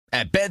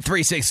At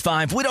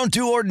Bet365, we don't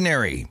do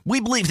ordinary. We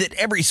believe that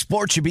every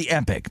sport should be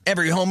epic.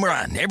 Every home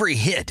run, every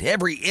hit,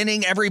 every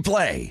inning, every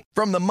play.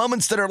 From the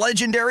moments that are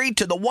legendary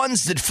to the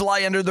ones that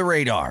fly under the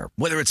radar.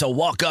 Whether it's a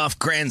walk-off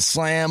grand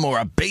slam or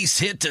a base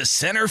hit to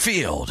center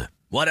field.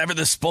 Whatever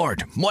the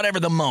sport, whatever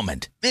the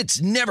moment.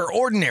 It's never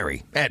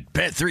ordinary at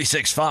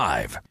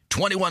Bet365.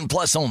 21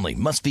 plus only.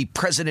 Must be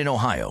present in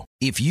Ohio.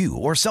 If you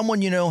or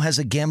someone you know has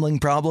a gambling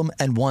problem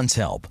and wants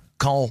help,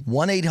 call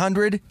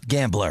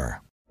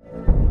 1-800-GAMBLER.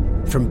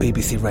 From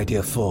BBC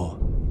Radio 4,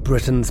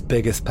 Britain's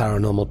biggest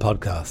paranormal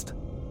podcast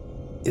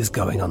is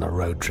going on a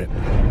road trip.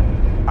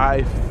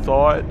 I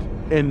thought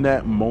in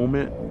that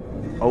moment,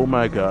 oh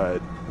my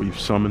God, we've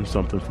summoned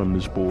something from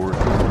this board.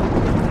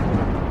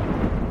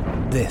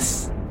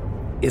 This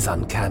is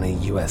Uncanny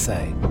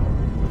USA.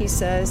 He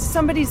says,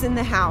 somebody's in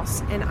the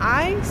house, and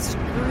I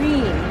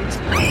screamed.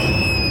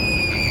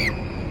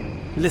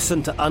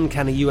 Listen to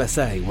Uncanny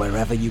USA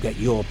wherever you get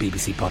your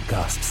BBC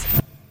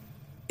podcasts,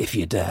 if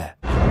you dare.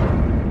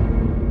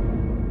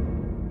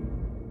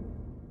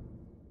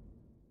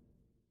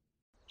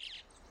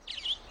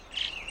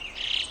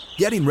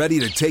 Getting ready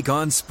to take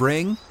on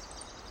spring?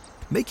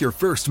 Make your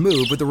first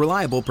move with the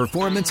reliable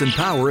performance and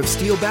power of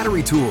Steel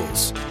battery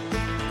tools.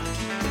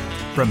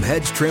 From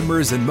hedge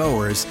trimmers and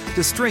mowers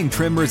to string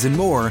trimmers and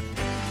more,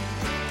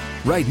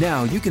 right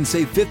now you can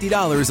save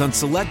 $50 on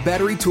select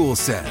battery tool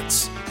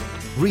sets.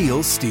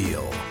 Real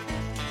Steel.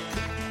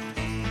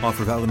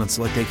 Offer valid on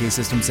select AK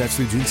system sets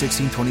through June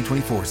 16,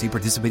 2024. See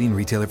participating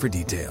retailer for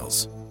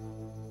details.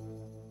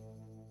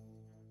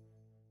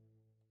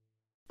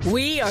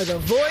 We are the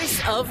voice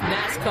of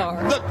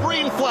NASCAR. The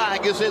green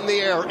flag is in the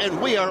air, and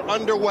we are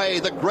underway.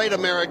 The Great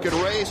American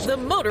Race. The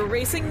Motor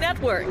Racing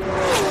Network.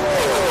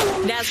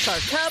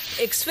 NASCAR Cup,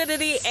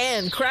 Xfinity,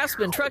 and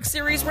Craftsman Truck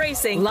Series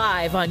Racing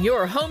live on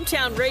your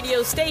hometown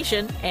radio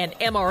station and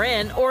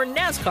MRN or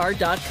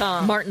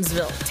NASCAR.com.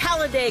 Martinsville,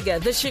 Talladega,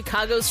 the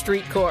Chicago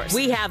Street Course.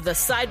 We have the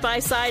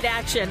side-by-side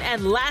action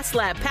and last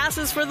lap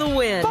passes for the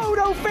win.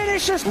 Photo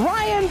finishes.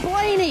 Ryan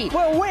Blaney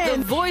will win.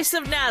 The voice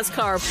of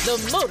NASCAR,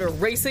 the Motor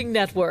Racing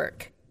Network.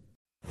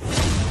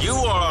 You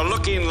are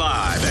looking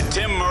live at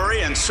Tim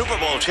Murray and Super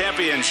Bowl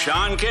champion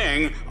Sean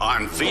King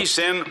on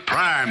VSiN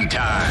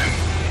Primetime.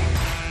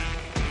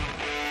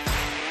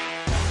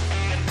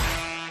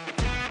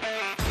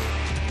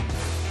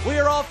 We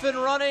are off and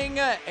running,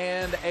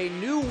 and a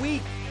new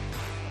week.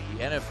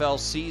 The NFL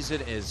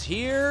season is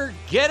here.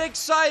 Get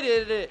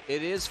excited.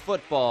 It is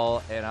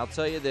football, and I'll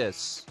tell you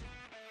this.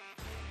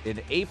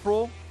 In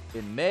April,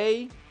 in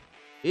May,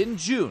 in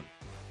June,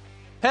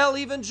 hell,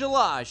 even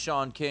July,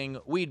 Sean King,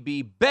 we'd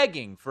be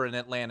begging for an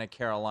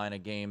Atlanta-Carolina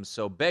game,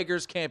 so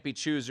beggars can't be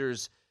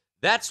choosers.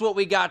 That's what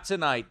we got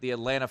tonight, the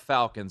Atlanta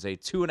Falcons, a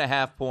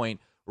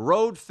 2.5-point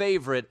road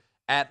favorite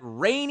at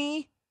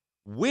rainy,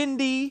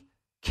 windy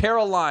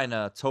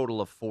Carolina, total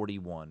of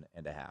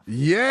 41.5.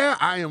 Yeah,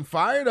 I am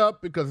fired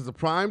up because it's a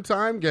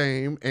primetime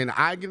game, and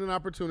I get an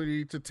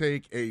opportunity to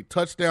take a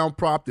touchdown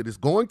prop that is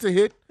going to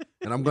hit,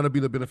 and I'm going to be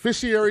the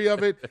beneficiary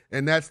of it,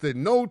 and that's that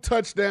no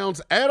touchdowns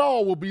at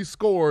all will be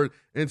scored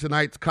in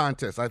tonight's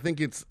contest. I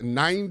think it's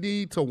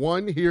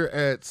 90-1 here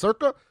at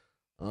Circa,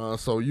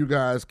 so you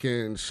guys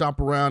can shop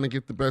around and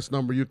get the best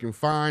number you can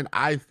find.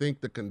 I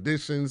think the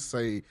conditions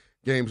say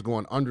game's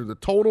going under the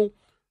total,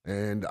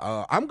 and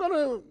I'm going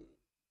to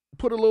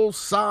put a little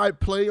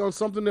side play on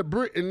something that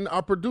Britton,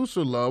 our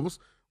producer, loves,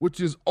 which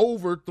is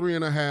over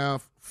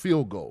 3.5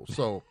 field goals.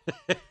 So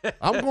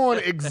I'm going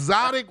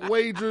exotic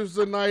wagers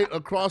tonight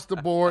across the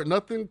board,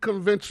 nothing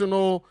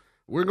conventional.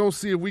 We're going to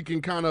see if we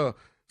can kind of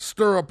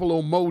stir up a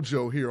little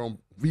mojo here on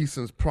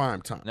VSiN's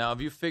Primetime. Now,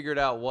 have you figured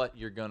out what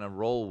you're going to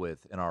roll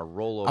with in our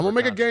rollover? I'm going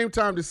to make a game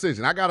time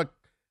decision. I got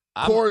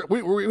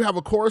we have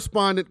a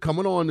correspondent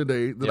coming on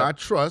today that I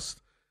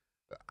trust.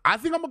 I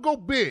think I'm going to go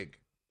big.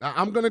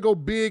 I'm going to go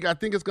big. I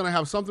think it's going to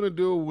have something to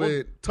do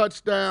with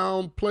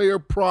touchdown, player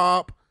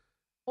prop,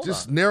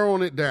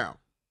 narrowing it down.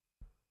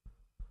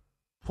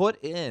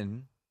 Put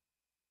in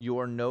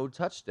your no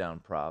touchdown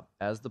prop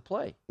as the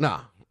play.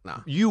 No.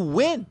 You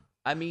win.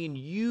 I mean,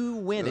 you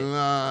win it.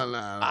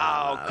 No.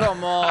 Oh,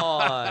 come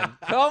on.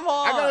 Come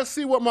on. I got to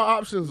see what my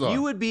options are.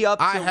 You would be up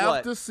to I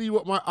have to see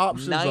what my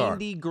options 90 are.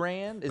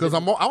 $90,000? Because I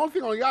don't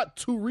think I only got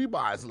 2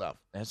 rebuys left.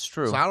 That's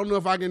true. So I don't know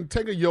if I can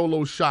take a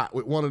YOLO shot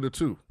with one of the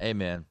 2. Hey,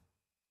 man.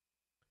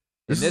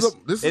 This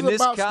is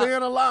about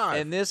staying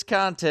alive. In this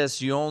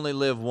contest, you only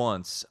live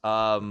once.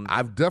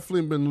 I've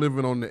definitely been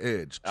living on the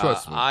edge.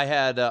 Trust me. I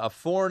had a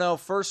 4-0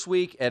 first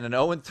week and an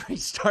 0-3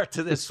 start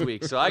to this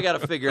week. So I got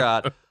to figure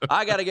out.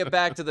 I got to get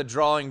back to the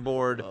drawing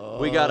board.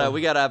 We gotta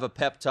have a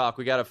pep talk.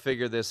 We got to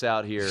figure this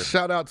out here.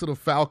 Shout out to the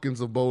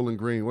Falcons of Bowling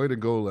Green. Way to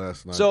go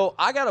last night. So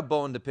I got a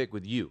bone to pick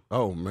with you.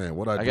 Oh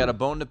man, I got a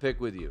bone to pick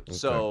with you. Okay.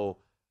 So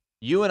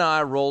you and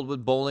I rolled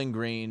with Bowling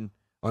Green.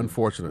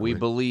 Unfortunately, we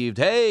believed,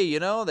 hey,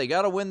 they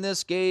got to win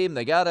this game.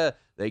 They got to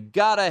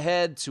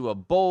head to a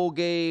bowl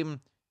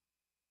game.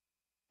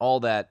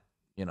 All that,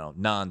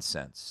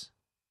 nonsense.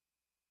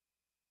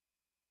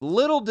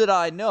 Little did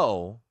I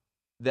know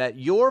that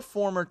your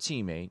former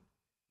teammate,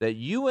 that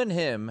you and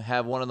him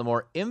have one of the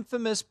more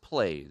infamous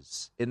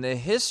plays in the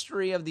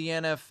history of the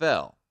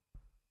NFL.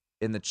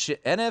 In the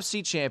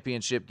NFC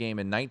Championship game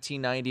in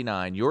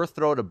 1999, your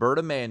throw to Bert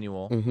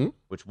Emanuel,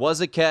 which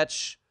was a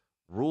catch,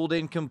 ruled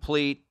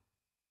incomplete,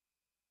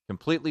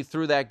 completely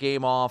threw that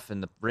game off,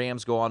 and the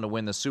Rams go on to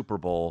win the Super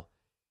Bowl.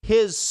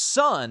 His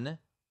son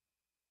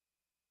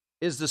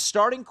is the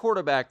starting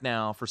quarterback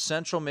now for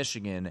Central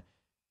Michigan.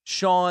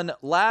 Sean,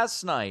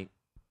 last night,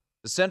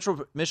 the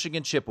Central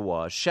Michigan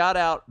Chippewas, shout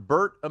out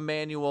Bert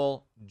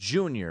Emanuel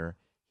Jr.,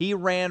 he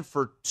ran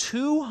for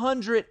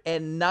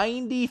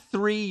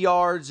 293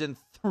 yards and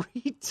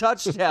 3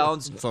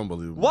 touchdowns. It's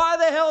unbelievable. Why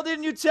the hell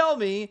didn't you tell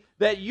me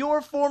that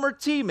your former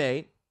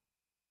teammate,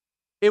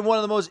 in one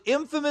of the most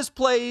infamous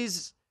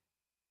plays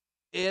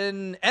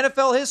in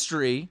NFL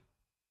history,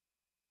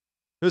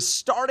 was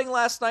starting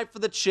last night for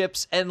the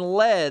Chips and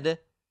led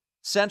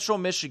Central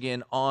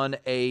Michigan on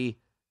a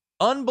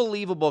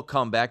unbelievable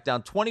comeback,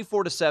 down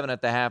 24-7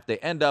 at the half. They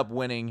end up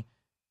winning.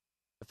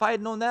 If I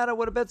had known that, I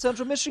would have bet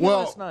Central Michigan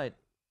last night.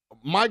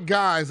 My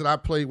guys that I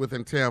played with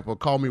in Tampa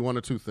call me one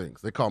of two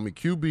things. They call me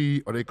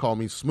QB or they call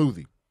me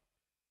Smoothie.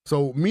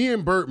 So me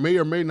and Bert may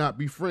or may not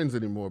be friends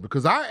anymore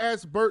because I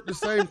asked Bert the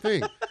same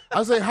thing.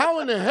 I say,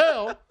 how in the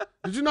hell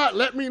did you not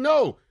let me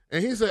know?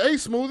 And he said, hey,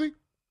 Smoothie,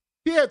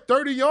 he had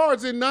 30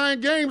 yards in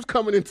 9 games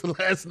coming into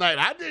last night.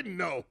 I didn't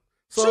know.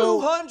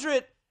 So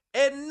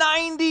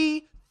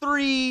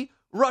 293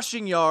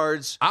 rushing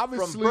yards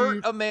from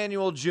Bert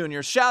Emanuel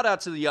Jr. Shout out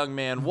to the young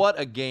man. What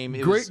a game.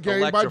 It great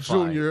game by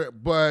Junior,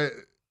 but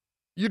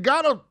you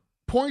got to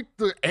point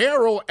the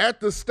arrow at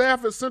the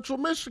staff at Central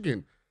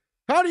Michigan.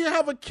 How do you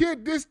have a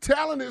kid this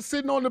talented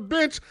sitting on the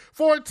bench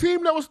for a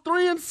team that was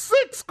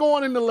 3-6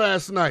 going into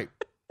last night?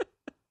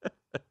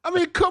 I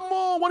mean, come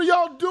on. What are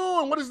y'all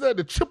doing? What is that,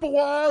 the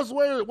Chippewas?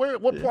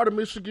 What part of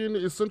Michigan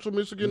is Central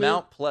Michigan?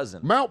 Mount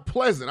Pleasant. Mount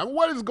Pleasant. I mean,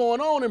 what is going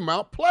on in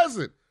Mount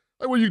Pleasant?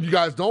 Like, well, you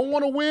guys don't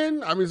want to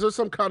win? I mean, is there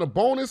some kind of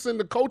bonus in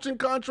the coaching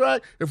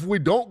contract? If we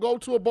don't go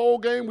to a bowl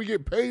game, we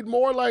get paid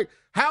more? Like,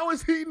 how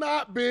has he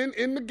not been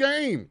in the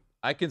game?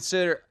 I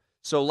consider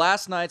 – so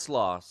last night's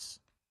loss,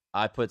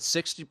 I put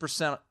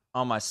 60%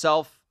 on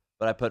myself,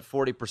 but I put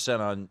 40%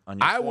 on your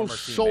I will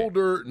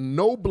shoulder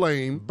no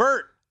blame.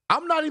 Bert.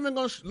 I'm not even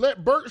going to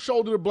let Bert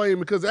shoulder the blame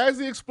because as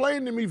he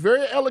explained to me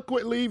very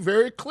eloquently,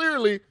 very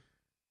clearly,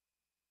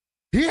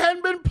 he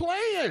hadn't been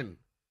playing.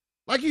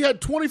 Like he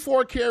had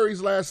 24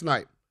 carries last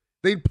night.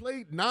 They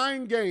played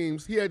 9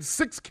 games. He had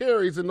 6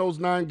 carries in those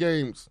 9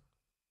 games.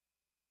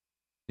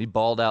 He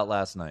balled out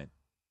last night.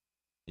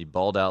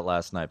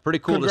 Pretty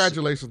cool.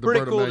 Congratulations to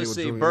Bert Emanuel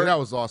Jr. Bert. That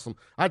was awesome.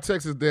 I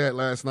texted his dad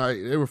last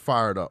night. They were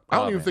fired up. I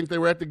don't even think they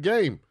were at the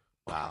game.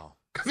 Wow.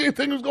 Because they didn't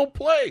think he was going to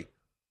play.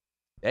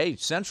 Hey,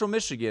 Central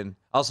Michigan,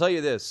 I'll tell you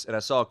this, and I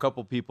saw a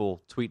couple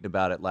people tweeting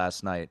about it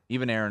last night.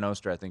 Even Aaron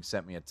Oster, I think,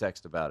 sent me a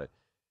text about it.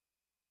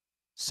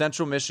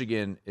 Central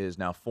Michigan is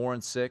now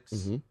 4-6.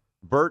 Mm-hmm.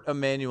 Bert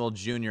Emanuel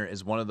Jr.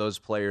 is one of those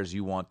players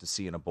you want to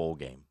see in a bowl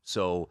game.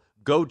 So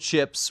go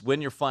Chips,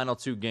 win your final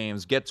 2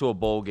 games, get to a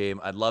bowl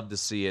game. I'd love to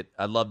see it.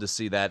 I'd love to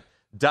see that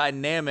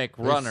dynamic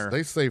runner.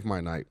 They saved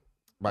my night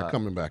by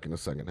coming back in the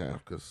second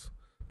half because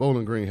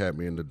Bowling Green had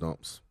me in the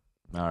dumps.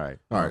 All right,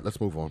 let's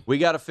move on. We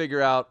got to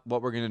figure out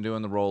what we're going to do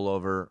in the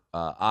rollover.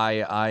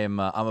 I'm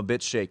a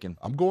bit shaken.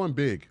 I'm going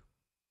big.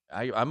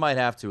 I might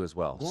have to as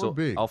well. So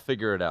big. I'll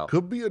figure it out.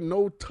 Could be a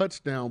no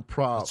touchdown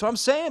prop. That's what I'm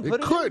saying.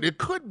 It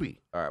could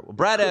be. All right. Well,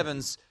 Brad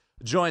Evans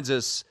joins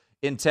us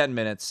in 10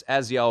 minutes,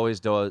 as he always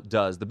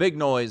does. The big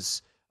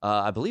noise,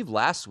 I believe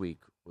last week.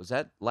 Was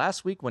that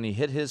last week when he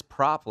hit his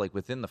prop like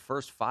within the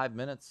first 5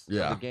 minutes of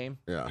the game?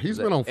 Yeah, he's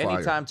been on fire.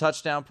 Anytime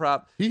touchdown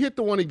prop. He hit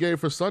the one he gave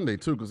for Sunday,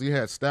 too, because he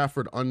had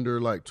Stafford under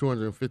like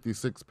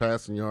 256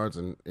 passing yards,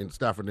 and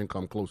Stafford didn't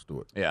come close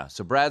to it. Yeah,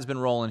 so Brad's been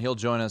rolling. He'll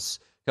join us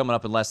coming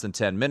up in less than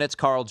 10 minutes.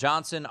 Carl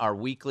Johnson, our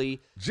weekly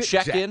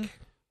check-in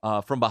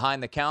from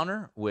behind the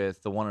counter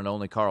with the one and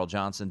only Carl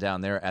Johnson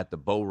down there at the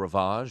Beau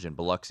Rivage in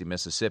Biloxi,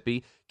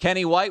 Mississippi.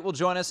 Kenny White will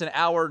join us in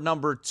hour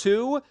number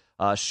 2.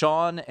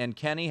 Sean and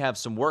Kenny have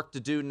some work to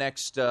do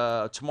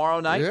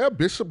tomorrow night. Yeah,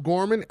 Bishop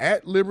Gorman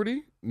at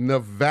Liberty,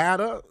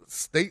 Nevada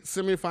State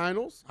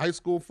semifinals, high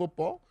school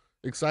football.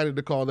 Excited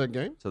to call that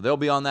game. So they'll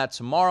be on that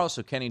tomorrow.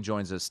 So Kenny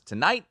joins us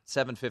tonight,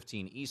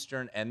 7:15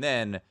 Eastern. And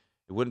then it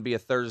wouldn't be a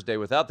Thursday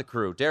without the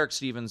crew. Derek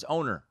Stevens,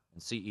 owner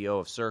and CEO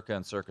of Circa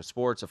and Circa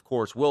Sports. Of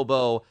course,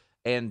 Wilbo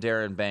and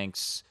Darren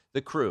Banks,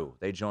 the crew.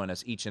 They join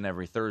us each and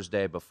every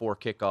Thursday before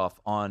kickoff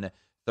on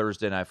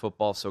Thursday Night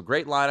Football. So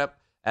great lineup.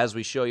 As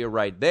we show you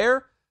right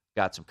there,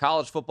 got some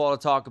college football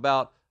to talk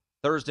about,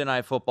 Thursday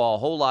Night Football, a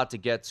whole lot to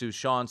get to,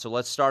 Sean. So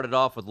let's start it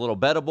off with a little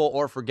bettable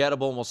or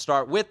forgettable, and we'll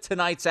start with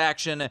tonight's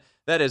action.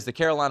 That is the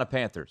Carolina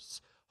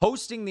Panthers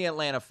hosting the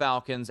Atlanta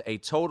Falcons, a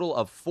total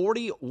of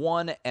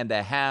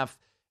 41.5,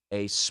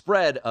 a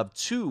spread of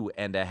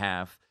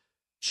 2.5.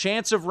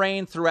 Chance of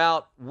rain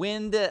throughout,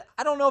 wind.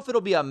 I don't know if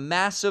it'll be a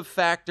massive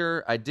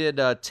factor. I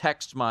did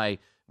text my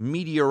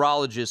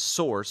meteorologist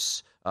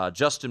source,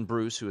 Justin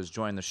Bruce, who has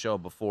joined the show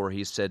before.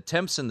 He said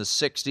temps in the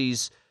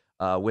 60s,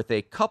 with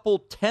a couple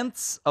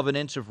tenths of an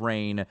inch of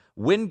rain.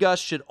 Wind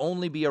gusts should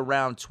only be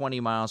around 20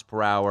 miles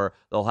per hour.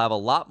 They'll have a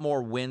lot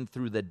more wind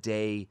through the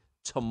day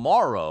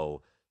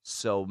tomorrow.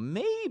 So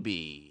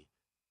maybe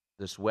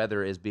this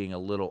weather is being a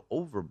little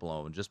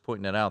overblown. Just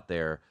pointing it out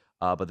there.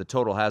 But the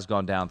total has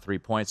gone down 3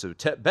 points. So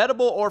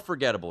bettable or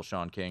forgettable,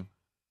 Sean King?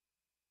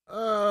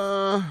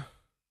 I'm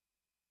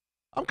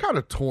kind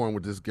of torn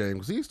with this game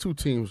because these two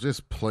teams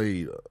just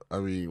played,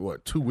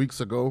 2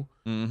 weeks ago?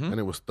 Mm-hmm. And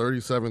it was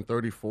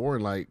 37-34.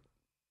 And,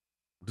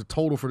 the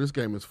total for this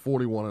game is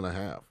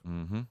 41.5.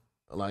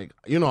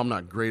 Mm-hmm. I'm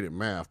not great at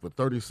math, but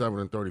 37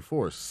 and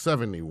 34 is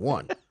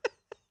 71.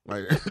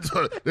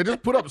 They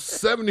just put up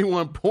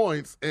 71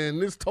 points,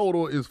 and this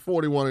total is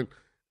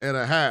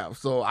 41.5.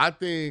 So I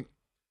think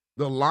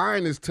the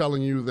line is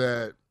telling you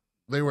that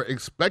they were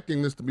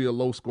expecting this to be a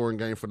low-scoring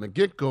game from the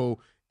get-go.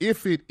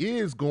 If it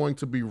is going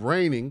to be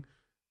raining,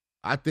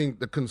 I think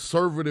the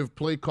conservative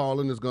play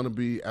calling is going to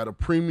be at a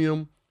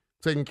premium,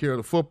 taking care of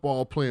the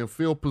football, playing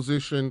field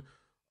position.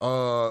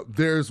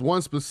 There's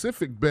one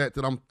specific bet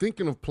that I'm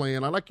thinking of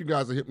playing. I'd like you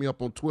guys to hit me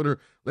up on Twitter.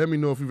 Let me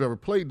know if you've ever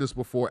played this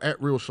before.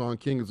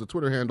 @RealSeanKing is the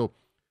Twitter handle.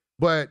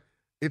 But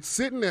it's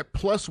sitting at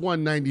plus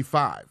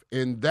 195.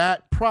 And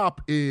that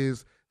prop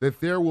is that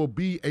there will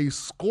be a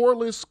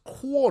scoreless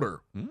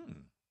quarter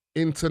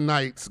in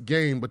tonight's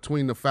game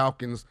between the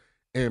Falcons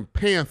and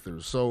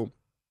Panthers. So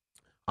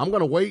I'm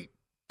going to wait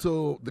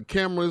till the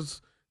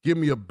cameras give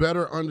me a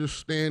better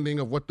understanding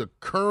of what the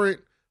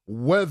current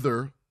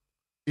weather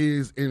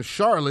is in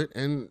Charlotte,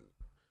 and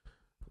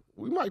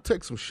we might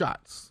take some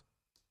shots.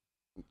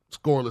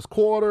 Scoreless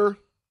quarter,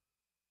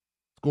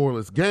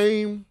 scoreless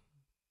game,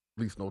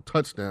 at least no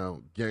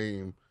touchdown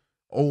game,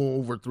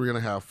 over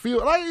 3.5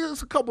 field.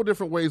 There's a couple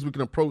different ways we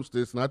can approach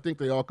this, and I think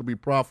they all could be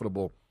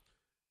profitable.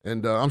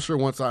 And I'm sure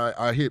once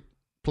I hit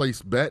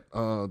place bet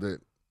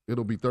that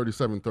it'll be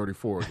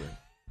 37-34 again.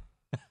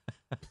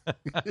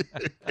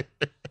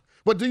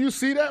 But do you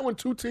see that when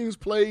two teams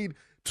played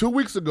 2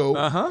 weeks ago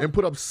and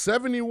put up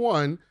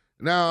 71?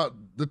 Now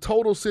the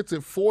total sits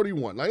at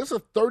 41. It's a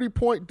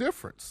 30-point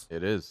difference.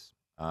 It is.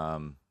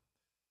 It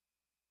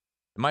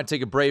might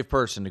take a brave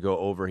person to go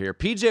over here.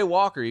 P.J.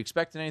 Walker, you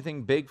expecting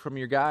anything big from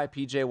your guy,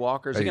 P.J.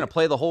 Walker? Is he going to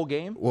play the whole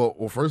game? Well,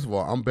 first of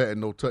all, I'm betting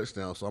no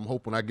touchdown, so I'm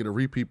hoping I get a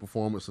repeat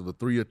performance of the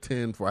 3 of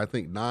 10 for, I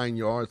think, 9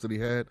 yards that he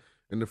had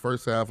in the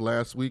first half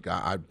last week.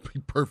 I'd be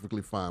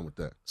perfectly fine with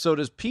that. So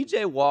does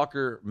P.J.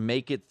 Walker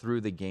make it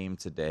through the game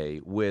today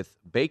with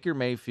Baker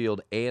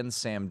Mayfield and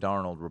Sam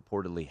Darnold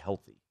reportedly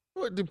healthy?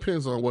 Well, it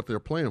depends on what they're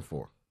playing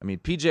for. I mean,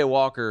 P.J.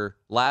 Walker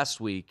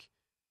last week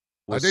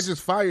was they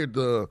just fired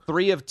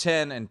 3 of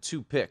 10 and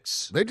 2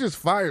 picks. They just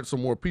fired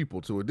some more people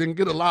too. It didn't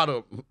get a lot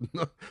of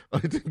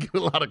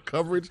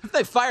coverage.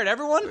 They fired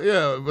everyone?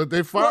 Yeah, but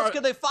they fired. Who else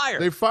could they fire?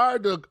 They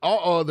fired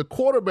the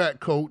quarterback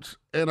coach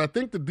and I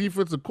think the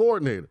defensive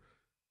coordinator.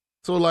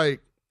 So,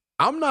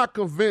 I'm not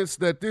convinced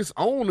that this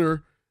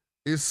owner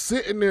is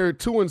sitting there at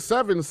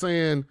 2-7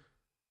 saying,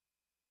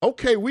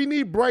 okay, we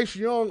need Bryce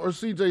Young or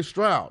C.J.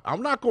 Stroud.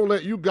 I'm not going to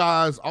let you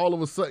guys all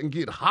of a sudden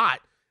get hot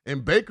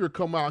and Baker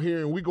come out here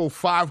and we go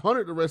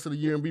 500 the rest of the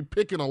year and be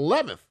picking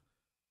 11th.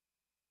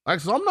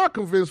 So I'm not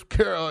convinced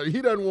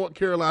he doesn't want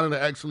Carolina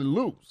to actually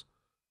lose.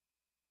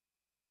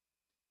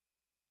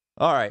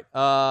 All right,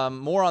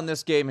 more on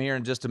this game here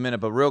in just a minute,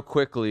 but real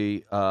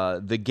quickly,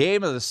 the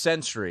game of the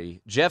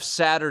century, Jeff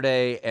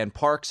Saturday and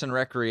Parks and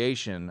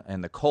Recreation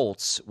and the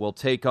Colts will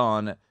take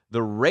on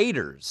the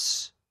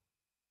Raiders.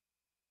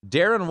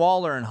 Darren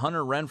Waller and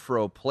Hunter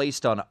Renfrow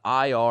placed on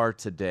IR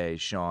today,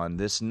 Sean.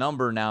 This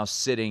number now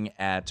sitting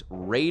at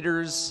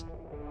Raiders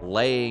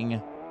laying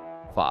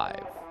 5.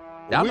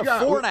 Down to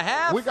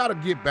 4.5. We got to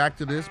get back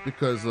to this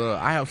because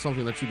I have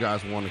something that you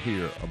guys want to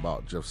hear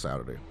about Jeff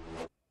Saturday.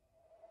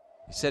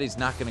 He said he's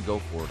not going to go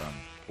for it on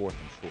 4th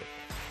and short.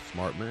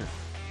 Smart man.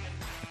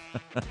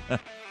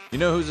 You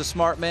know who's a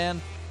smart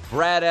man?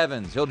 Brad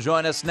Evans. He'll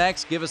join us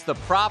next. Give us the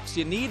props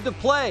you need to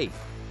play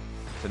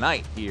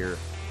tonight here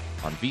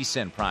on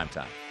VSiN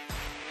Primetime.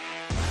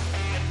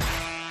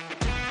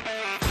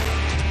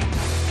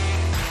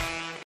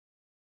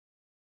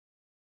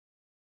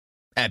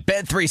 At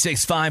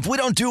Bet365, we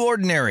don't do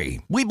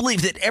ordinary. We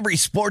believe that every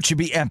sport should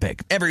be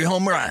epic. Every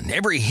home run,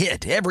 every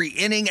hit, every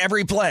inning,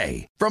 every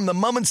play. From the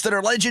moments that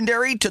are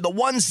legendary to the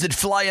ones that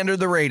fly under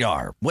the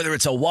radar. Whether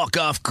it's a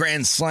walk-off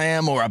grand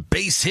slam or a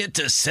base hit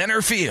to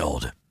center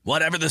field.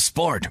 Whatever the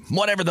sport,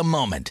 whatever the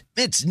moment.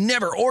 It's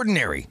never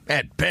ordinary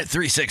at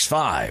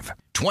Bet365.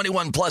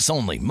 21 plus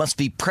only. Must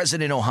be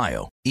present in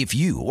Ohio. If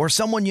you or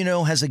someone you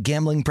know has a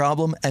gambling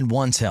problem and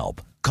wants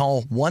help,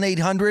 call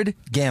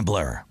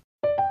 1-800-GAMBLER.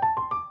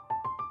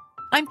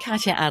 I'm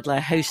Katya Adler,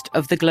 host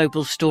of The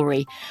Global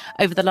Story.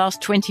 Over the last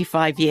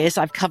 25 years,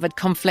 I've covered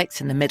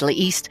conflicts in the Middle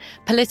East,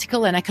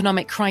 political and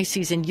economic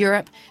crises in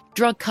Europe,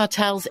 drug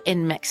cartels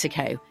in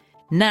Mexico.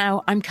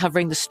 Now I'm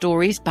covering the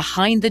stories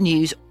behind the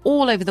news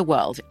all over the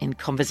world in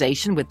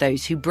conversation with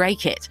those who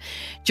break it.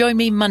 Join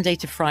me Monday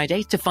to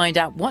Friday to find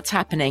out what's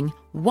happening,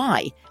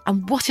 why,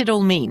 and what it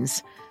all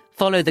means.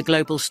 Follow The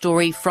Global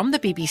Story from the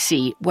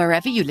BBC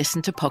wherever you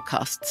listen to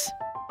podcasts.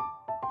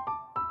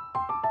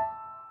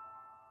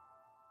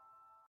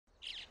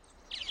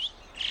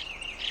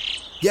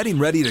 Getting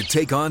ready to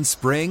take on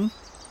spring?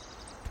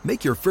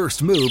 Make your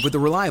first move with the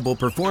reliable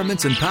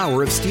performance and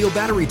power of Steel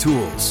battery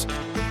tools.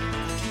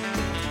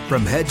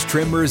 From hedge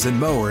trimmers and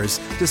mowers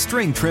to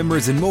string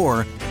trimmers and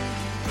more,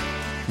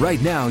 right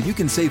now you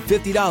can save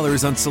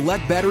 $50 on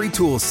select battery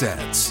tool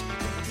sets.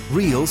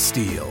 Real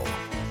Steel.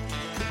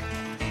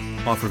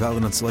 Offer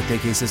valid on select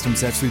AK system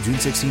sets through June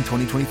 16,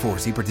 2024.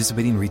 See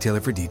participating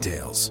retailer for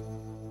details.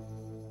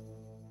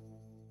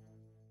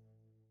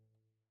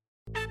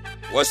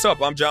 What's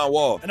up? I'm John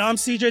Wall. And I'm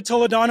CJ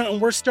Toledano,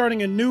 and we're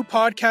starting a new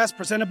podcast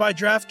presented by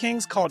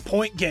DraftKings called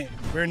Point Game.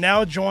 We're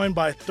now joined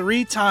by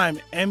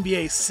three-time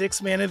NBA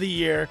Sixth Man of the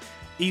Year,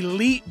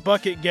 elite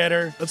bucket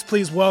getter. Let's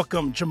please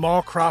welcome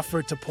Jamal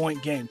Crawford to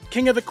Point Game.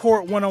 King of the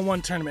Court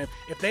one-on-one tournament.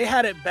 If they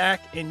had it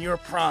back in your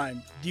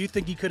prime, do you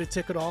think you could have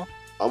took it all?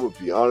 I'm going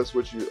to be honest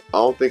with you. I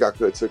don't think I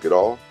could have took it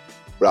all,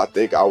 but I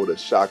think I would have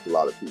shocked a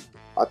lot of people.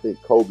 I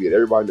think Kobe and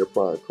everybody in their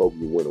prime, Kobe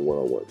would win a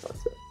one-on-one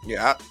contest.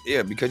 Yeah,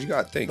 because you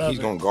got to think he's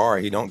going to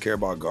guard. He don't care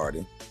about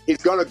guarding. He's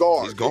going to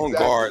guard. He's going to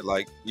guard.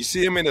 Like, you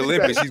see him in the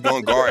Olympics, he's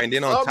going to guard. And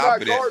then on top of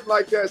that. I'm not guarding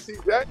like that, see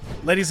that?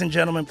 Ladies and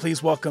gentlemen,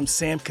 please welcome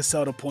Sam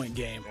Cassell to Point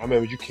Game. I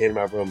remember you came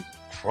out from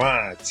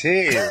crying,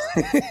 tears,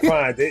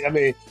 crying. I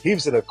mean, he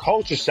was in a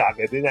culture shock.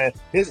 And then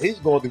he's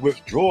going through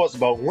withdrawals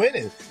about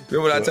winning.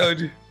 Remember what I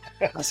told you?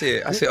 I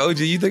said, OG,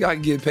 you think I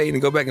can get paid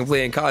and go back and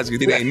play in college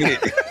because it ain't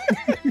it?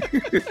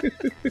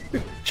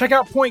 Check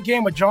out Point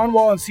Game with John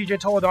Wall and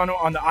CJ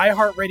Toledano on the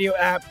iHeartRadio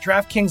app,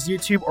 DraftKings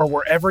YouTube, or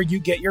wherever you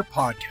get your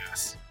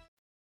podcasts.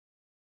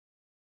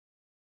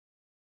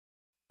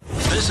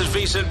 This is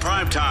VSiN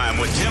Primetime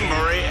with Tim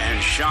Murray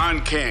and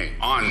Sean King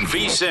on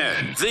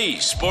VSiN, the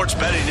Sports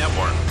Betting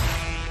Network.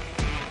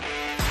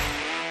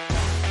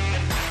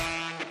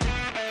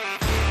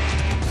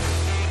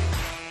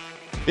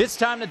 It's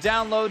time to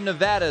download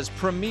Nevada's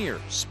premier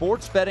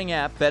sports betting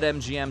app,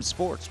 BetMGM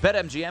Sports.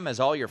 BetMGM has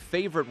all your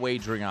favorite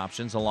wagering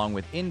options along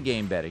with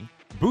in-game betting,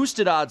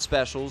 boosted odds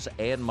specials,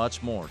 and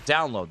much more.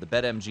 Download the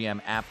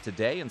BetMGM app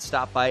today and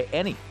stop by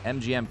any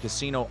MGM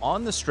casino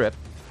on the Strip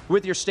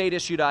with your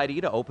state-issued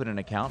ID to open an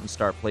account and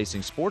start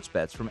placing sports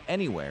bets from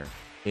anywhere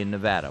in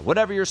Nevada.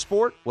 Whatever your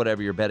sport,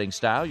 whatever your betting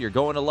style, you're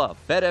going to love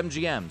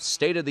BetMGM's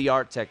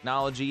state-of-the-art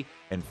technology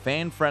and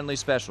fan-friendly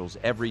specials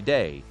every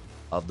day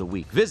of the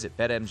week. Visit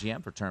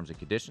BetMGM for terms and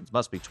conditions.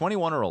 Must be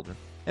 21 or older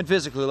and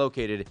physically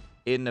located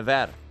in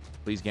Nevada.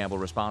 Please gamble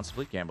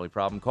responsibly. Gambling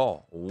problem?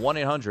 Call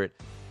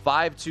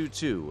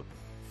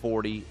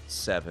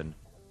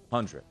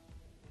 1-800-522-4700.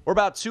 We're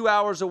about 2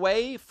 hours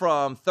away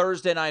from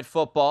Thursday Night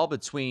Football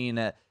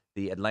between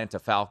the Atlanta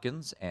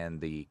Falcons and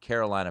the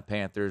Carolina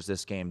Panthers.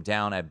 This game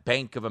down at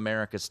Bank of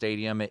America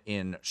Stadium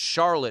in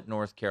Charlotte,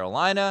 North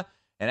Carolina.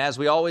 And as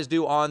we always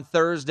do on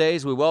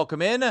Thursdays, we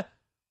welcome in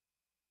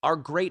our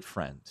great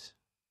friend,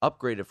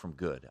 upgraded from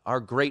good, our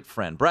great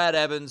friend, Brad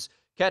Evans.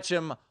 Catch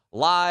him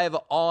live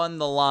on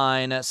the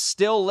line,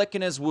 still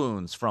licking his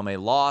wounds from a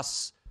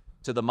loss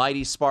to the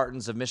mighty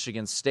Spartans of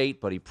Michigan State,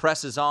 but he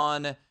presses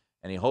on, and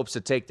he hopes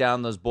to take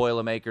down those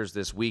Boilermakers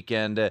this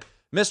weekend.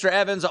 Mr.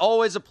 Evans,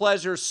 always a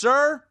pleasure,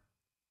 sir.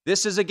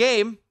 This is a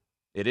game.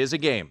 It is a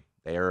game.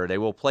 They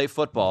will play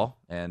football,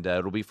 and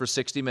it'll be for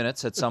 60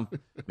 minutes at some.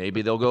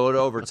 Maybe they'll go to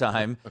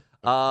overtime.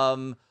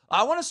 I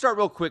want to start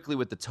real quickly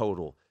with the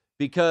total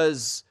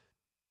because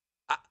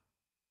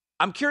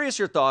I'm curious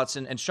your thoughts,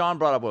 and Sean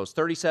brought up what was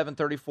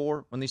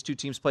 37-34 when these two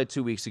teams played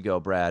 2 weeks ago,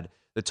 Brad.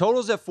 The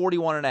total's at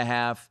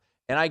 41.5,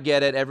 and I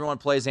get it. Everyone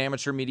plays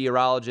amateur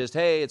meteorologist.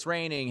 Hey, it's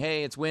raining.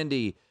 Hey, it's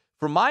windy.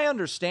 From my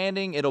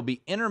understanding, it'll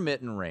be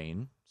intermittent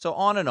rain, so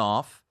on and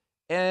off,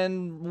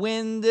 and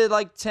wind at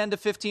like 10 to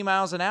 15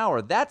 miles an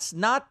hour. That's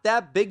not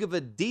that big of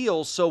a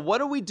deal, so what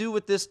do we do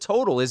with this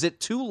total? Is it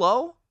too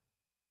low?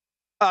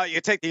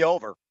 You take the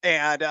over.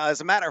 And as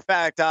a matter of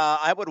fact,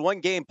 I would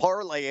one-game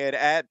parlay it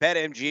at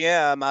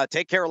BetMGM.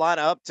 Take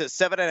Carolina up to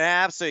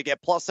 7.5, so you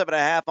get plus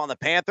 7.5 on the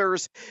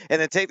Panthers, and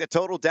then take the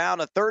total down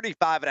to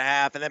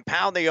 35.5, and then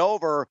pound the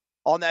over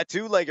on that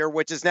two-legger,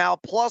 which is now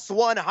plus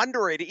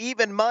 100,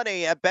 even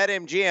money at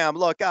BetMGM.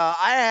 Look,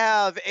 I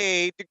have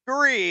a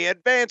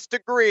advanced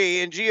degree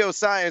in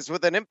geoscience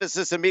with an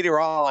emphasis in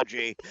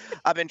meteorology.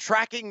 I've been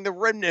tracking the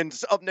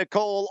remnants of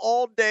Nicole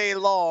all day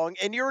long,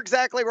 and you're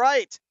exactly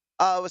right.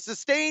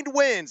 Sustained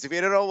winds, if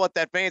you don't know what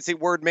that fancy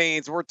word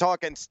means, we're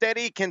talking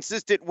steady,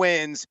 consistent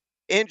winds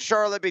in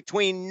Charlotte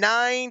between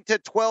 9 to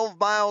 12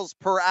 miles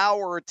per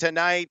hour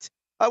tonight,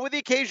 with the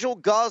occasional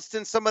gust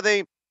and some of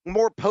the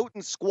more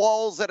potent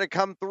squalls that have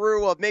come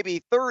through of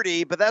maybe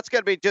 30, but that's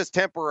going to be just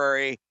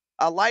temporary.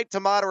 A light to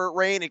moderate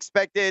rain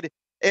expected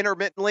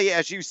intermittently,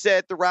 as you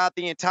said, throughout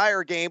the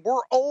entire game. We're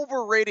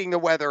overrating the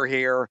weather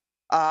here.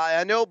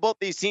 I know both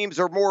these teams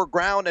are more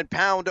ground and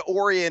pound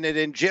oriented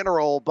in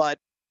general, but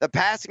the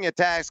passing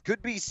attacks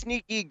could be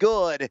sneaky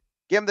good,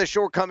 given the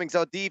shortcomings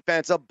of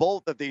defense of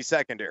both of these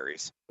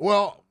secondaries.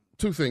 Well,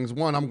 two things.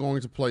 One, I'm going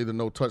to play the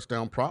no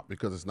touchdown prop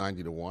because it's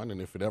 90-1,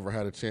 and if it ever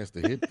had a chance to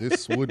hit,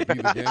 this would be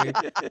the game.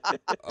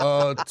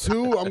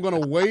 Two, I'm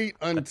going to wait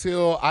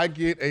until I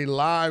get a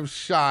live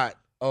shot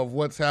of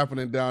what's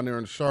happening down there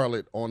in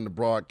Charlotte on the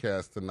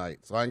broadcast tonight,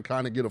 so I can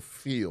kind of get a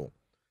feel.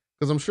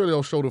 Because I'm sure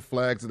they'll show the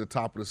flags at the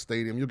top of the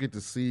stadium. You'll get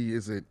to see,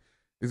 is it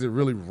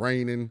really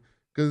raining?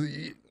 Because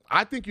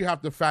I think you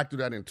have to factor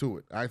that into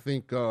it. I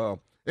think, and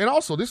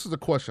also, this is a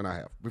question I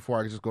have before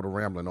I just go to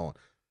rambling on.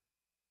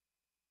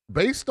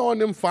 Based on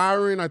them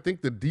firing, I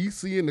think, the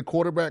DC and the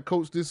quarterback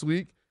coach this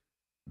week,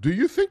 do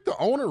you think the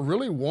owner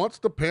really wants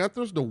the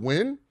Panthers to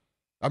win?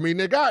 I mean,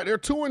 they're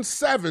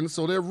 2-7,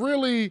 so they're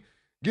really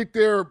get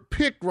their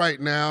pick right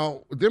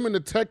now. Them and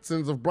the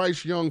Texans of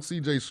Bryce Young,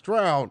 C.J.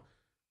 Stroud.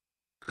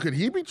 Could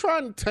he be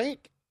trying to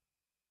tank?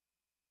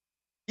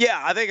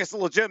 Yeah, I think it's a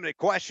legitimate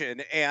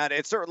question, and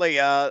it's certainly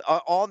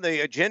on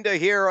the agenda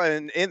here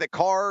and in the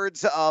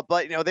cards.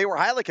 But, they were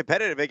highly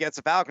competitive against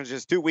the Falcons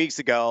just 2 weeks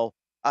ago.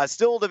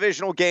 Still a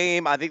divisional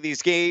game. I think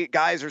these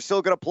guys are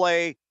still going to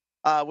play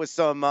with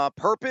some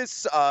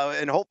purpose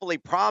and hopefully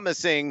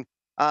promising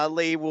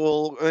Lee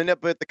will end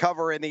up with the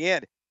cover in the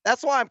end.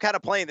 That's why I'm kind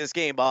of playing this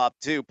game up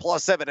to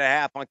plus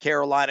 7.5 on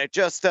Carolina,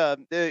 just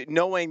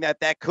knowing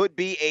that could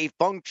be a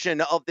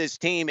function of this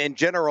team in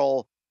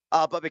general.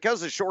 But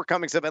because of the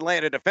shortcomings of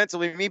Atlanta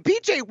defensively, I mean,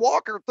 P.J.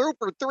 Walker threw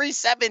for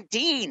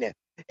 317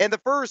 in the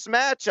first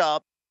matchup.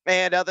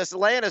 And this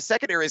Atlanta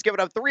secondary has given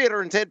up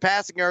 310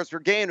 passing yards per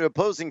game to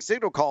opposing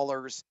signal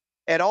callers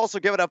and also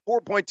given up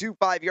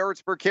 4.25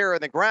 yards per carry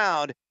on the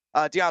ground.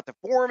 Deonta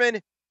Foreman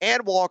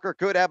and Walker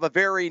could have a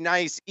very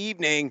nice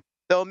evening,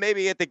 though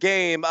maybe at the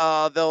game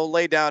they'll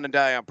lay down and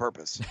die on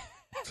purpose.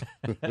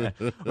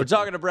 We're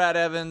talking to Brad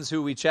Evans,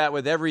 who we chat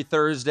with every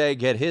Thursday,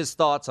 get his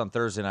thoughts on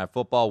Thursday Night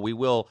Football. We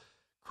will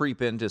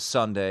creep into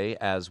Sunday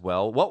as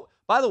well.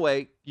 By the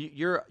way,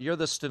 you're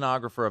the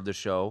stenographer of the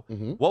show.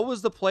 Mm-hmm. What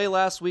was the play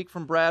last week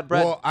from Brad?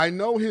 Well, I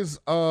know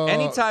his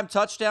anytime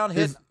touchdown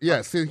hit.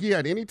 Yes, he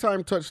had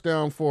anytime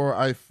touchdown for,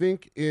 I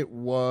think it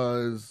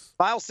was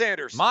Miles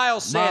Sanders.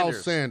 Miles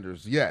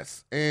Sanders,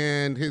 yes.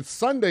 And his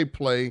Sunday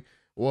play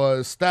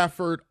was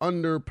Stafford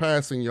under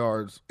passing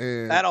yards,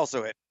 and that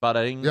also hit.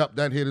 Yep,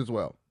 that hit as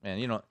well. Man,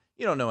 you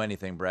don't know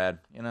anything, Brad.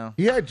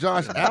 He had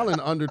Josh Allen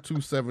under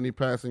 270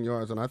 passing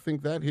yards, and I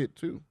think that hit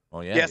too.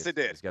 Well, yeah. Yes, it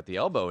did. He's got the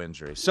elbow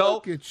injury. So,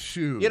 look at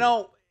you.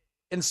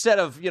 Instead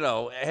of,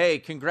 hey,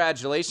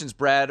 congratulations,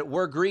 Brad,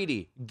 we're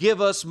greedy.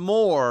 Give us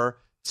more.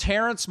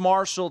 Terrence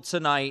Marshall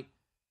tonight,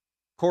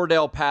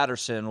 Cordell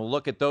Patterson. We'll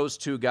look at those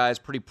two guys,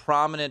 pretty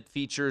prominent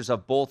features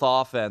of both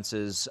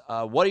offenses.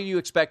 What are you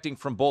expecting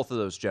from both of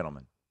those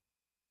gentlemen?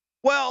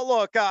 Well,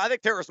 look, I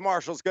think Terrace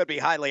Marshall's going to be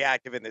highly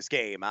active in this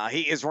game.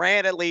 He has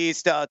ran at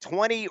least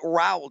 20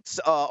 routes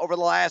over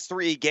the last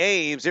 3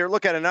 games. You're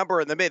looking at a number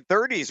in the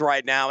mid-30s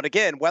right now. And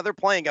again, weather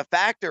playing a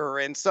factor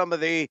in some of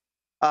the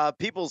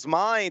people's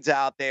minds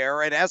out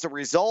there. And as a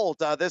result,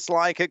 this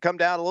line could come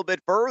down a little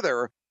bit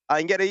further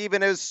and get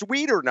even a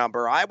sweeter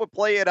number. I would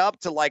play it up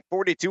to like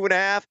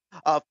 42.5,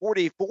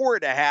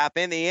 44.5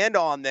 in the end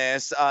on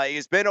this.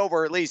 He's been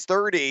over at least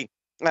 30.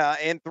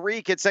 In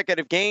 3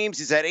 consecutive games.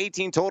 He's had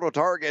 18 total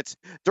targets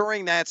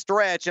during that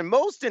stretch. And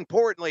most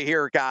importantly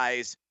here,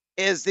 guys,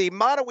 is the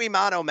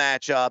mano-a-mano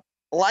matchup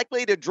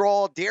likely to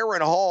draw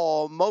Darren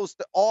Hall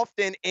most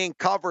often in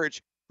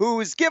coverage,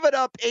 who's given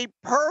up a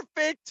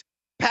perfect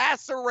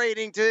passer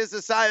rating to his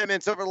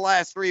assignments over the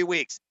last 3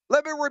 weeks.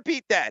 Let me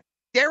repeat that.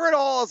 Darren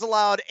Hall has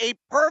allowed a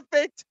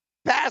perfect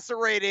passer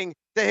rating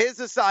to his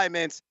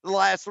assignments the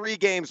last 3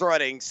 games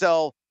running.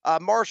 So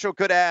Marshall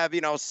could have,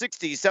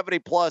 60, 70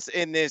 plus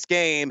in this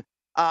game.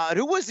 And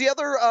who was the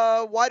other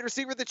wide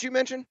receiver that you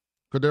mentioned?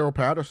 Cordell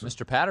Patterson.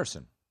 Mr.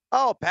 Patterson.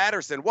 Oh,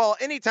 Patterson. Well,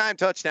 anytime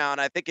touchdown,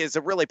 I think, is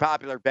a really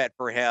popular bet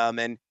for him.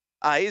 And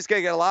he's going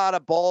to get a lot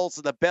of balls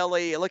to the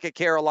belly. Look at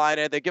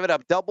Carolina. They're giving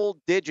up double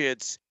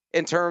digits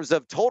in terms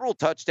of total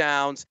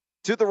touchdowns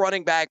to the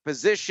running back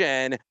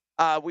position.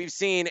 We've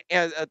seen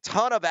a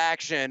ton of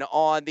action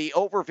on the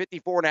over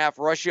 54.5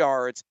 rush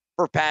yards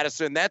for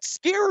Patterson. That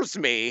scares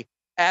me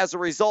as a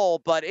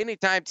result, but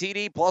anytime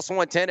TD plus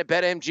 110 at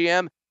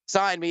BetMGM,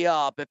 sign me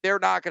up. If they're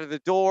knocking at the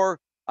door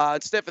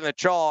and stiffing the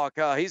chalk,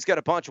 he's going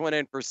to punch one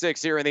in for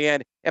 6 here in the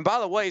end. And by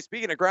the way,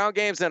 speaking of ground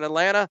games in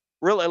Atlanta,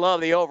 really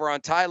love the over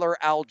on Tyler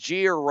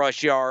Algier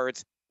rush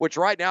yards, which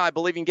right now I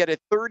believe you can get at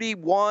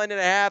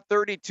 31.5,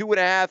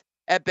 32.5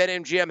 at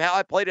BetMGM. Hell,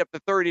 I played it up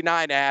to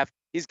 39.5.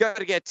 He's got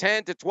to get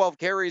 10 to 12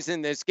 carries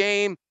in this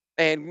game.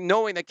 And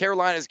knowing that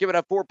Carolina has given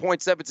up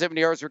 4.77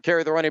 yards per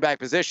carry the running back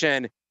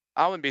position,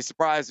 I wouldn't be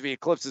surprised if he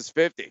eclipses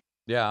 50.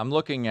 Yeah, I'm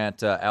looking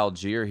at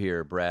Algier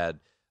here, Brad.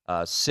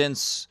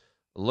 Since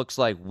looks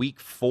like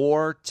week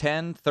 4,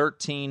 10,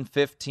 13,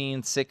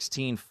 15,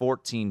 16,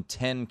 14,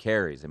 10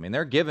 carries. I mean,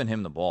 they're giving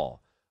him the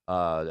ball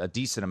a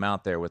decent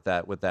amount there with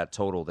that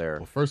total there.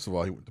 Well, first of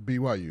all, he went to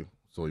BYU,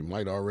 so he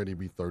might already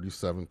be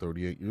 37,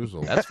 38 years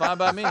old. That's fine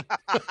by me.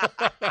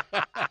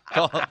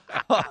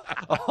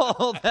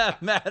 All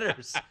that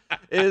matters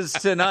is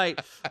tonight.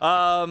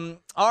 All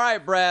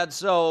right, Brad.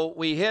 So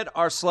we hit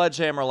our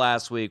sledgehammer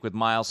last week with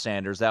Miles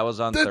Sanders. That was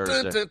on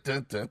Thursday.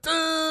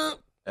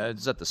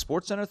 Is that the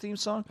SportsCenter theme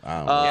song?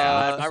 I'm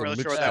not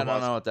really sure what that was. I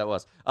don't know what that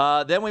was.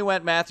 Then we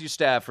went Matthew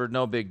Stafford.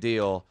 No big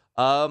deal.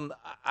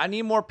 I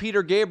need more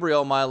Peter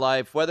Gabriel in my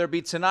life, whether it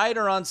be tonight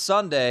or on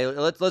Sunday.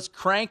 Let's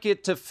crank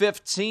it to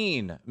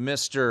 15,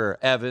 Mr.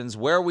 Evans.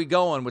 Where are we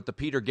going with the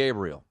Peter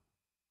Gabriel?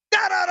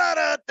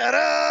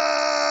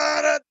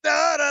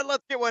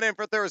 Let's get one in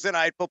for Thursday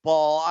Night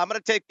Football. I'm going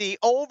to take the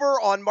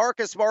over on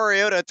Marcus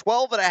Mariota,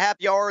 12.5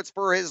 yards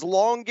for his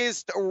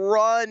longest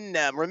run.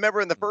 Remember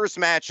in the first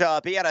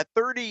matchup, he had a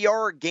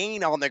 30-yard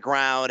gain on the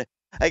ground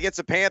against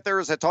the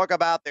Panthers. I talk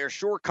about their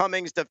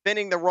shortcomings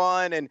defending the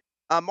run, and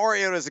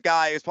Mariota's a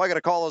guy who's probably going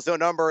to call his own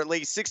number at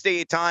least 6 to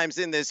 8 times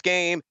in this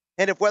game.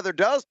 And if weather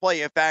does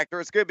play a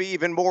factor, it's going to be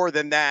even more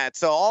than that.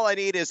 So all I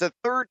need is a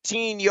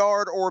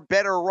 13-yard or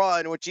better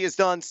run, which he has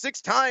done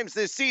 6 times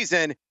this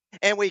season,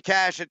 and we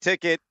cash a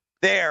ticket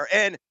there.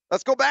 And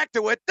let's go back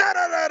to it. The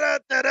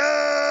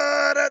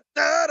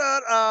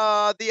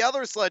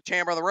other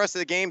sledgehammer, the rest of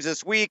the games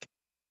this week,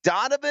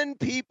 Donovan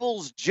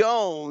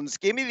Peoples-Jones.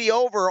 Give me the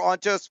over on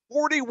just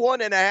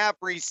 41.5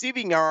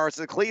 receiving yards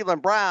to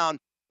Cleveland Brown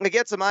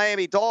against the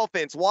Miami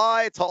Dolphins.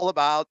 Why? It's all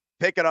about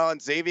picking on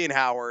Xavier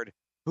Howard,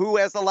 who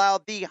has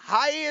allowed the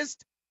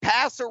highest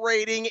passer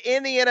rating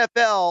in the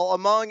NFL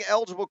among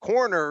eligible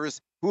corners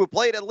who have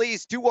played at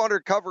least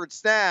 200 covered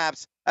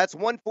snaps. That's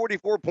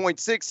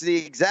 144.6,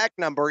 the exact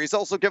number. He's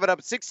also given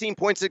up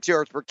 16.6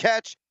 yards per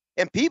catch.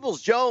 And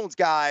Peoples-Jones,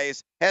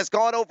 guys, has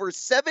gone over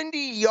 70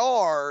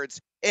 yards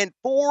in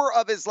 4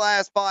 of his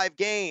last 5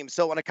 games.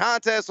 So in a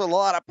contest with a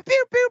lot of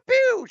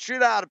pew,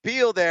 shootout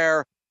appeal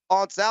there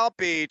on South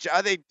Beach,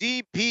 I think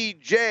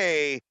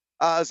DPJ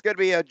is going to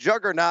be a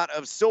juggernaut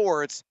of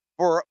sorts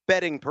for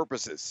betting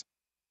purposes.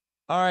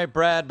 All right,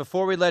 Brad,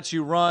 before we let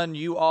you run,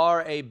 you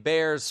are a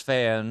Bears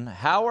fan.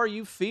 How are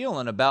you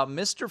feeling about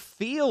Mr.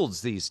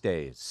 Fields these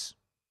days?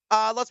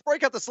 Let's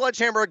break out the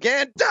sledgehammer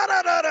again.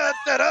 I'm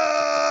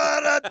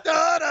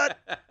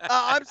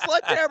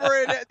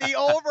sledgehammering the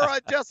over on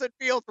Justin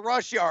Fields'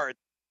 rush yards.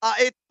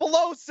 It's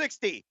below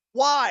 60.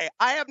 Why?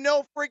 I have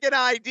no freaking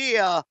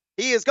idea.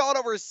 He has gone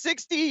over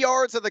 60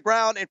 yards of the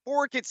ground in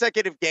 4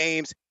 consecutive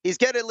games. He's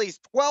getting at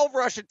least 12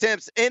 rush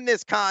attempts in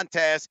this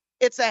contest.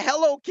 It's the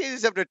Hello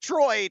Kitties of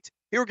Detroit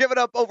who were giving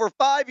up over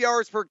 5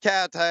 yards per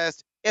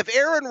contest. If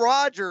Aaron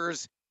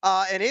Rodgers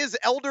and his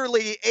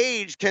elderly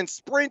age can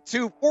sprint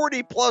to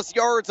 40-plus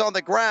yards on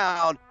the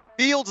ground,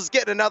 Fields is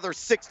getting another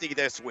 60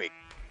 this week.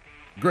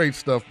 Great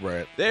stuff,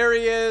 Brad. There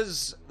he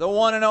is, the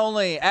one and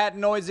only, at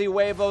Noisy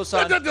Huevos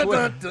on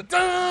Twitter.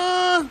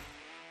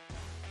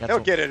 He'll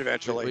get it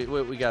eventually.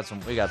 We got some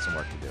work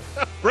to do.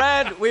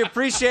 Brad, we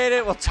appreciate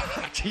it. We'll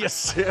talk to you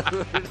soon.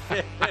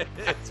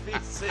 It's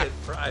VSiN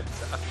Prime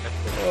Time.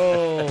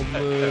 Oh,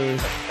 man.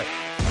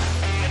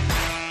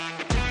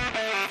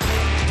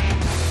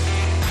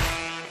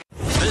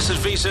 This is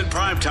VSiN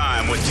Prime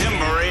Time with Tim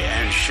Murray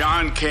and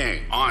Sean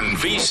King on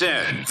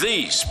VSiN,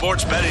 the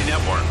sports betting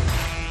network.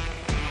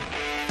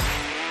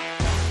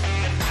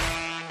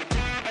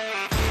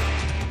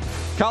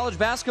 College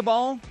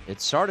basketball,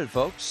 it started,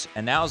 folks,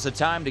 and now's the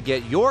time to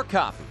get your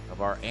copy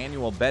of our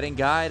annual betting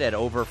guide at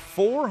over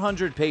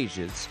 400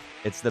 pages.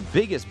 It's the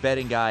biggest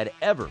betting guide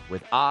ever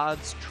with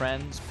odds,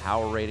 trends,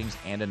 power ratings,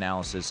 and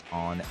analysis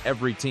on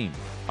every team.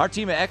 Our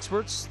team of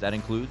experts, that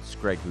includes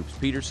Greg Hoops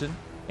Peterson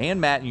and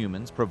Matt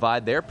Humans,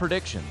 provide their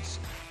predictions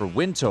for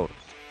win totals,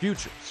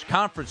 futures,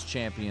 conference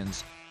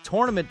champions,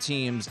 tournament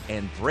teams,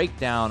 and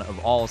breakdown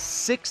of all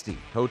 60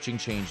 coaching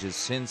changes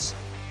since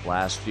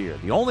last year.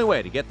 The only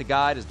way to get the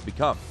guide is to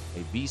become a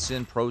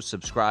VSiN Pro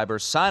subscriber.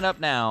 Sign up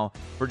now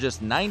for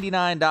just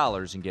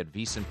 $99 and get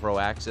VSiN Pro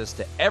access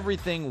to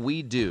everything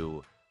we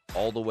do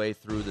all the way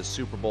through the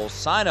Super Bowl.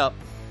 Sign up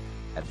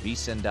at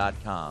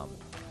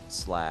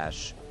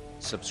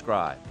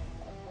vsin.com/subscribe.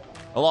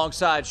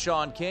 Alongside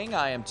Sean King,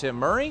 I am Tim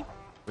Murray.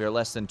 We are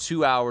less than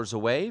 2 hours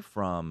away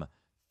from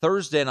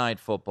Thursday Night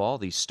Football,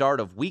 the start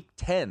of Week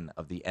 10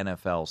 of the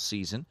NFL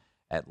season.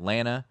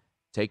 Atlanta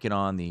taking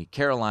on the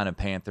Carolina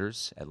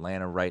Panthers.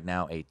 Atlanta right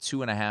now a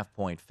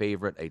 2.5-point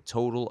favorite, a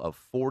total of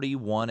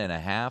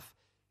 41.5.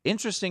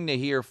 Interesting to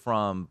hear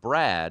from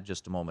Brad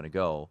just a moment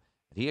ago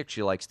that he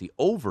actually likes the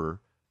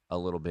over a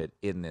little bit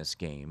in this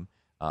game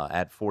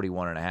at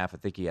 41.5. I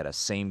think he had a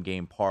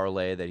same-game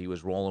parlay that he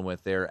was rolling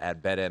with there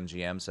at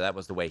BetMGM, so that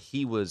was the way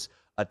he was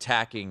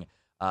attacking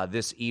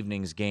this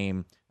evening's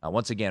game.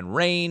 Once again,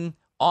 rain,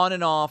 on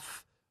and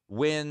off,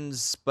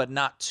 winds, but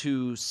not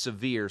too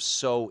severe,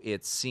 so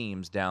it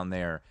seems, down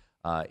there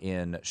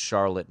in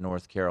Charlotte,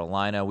 North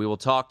Carolina. We will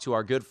talk to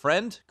our good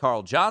friend,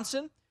 Carl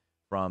Johnson,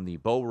 from the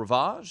Beau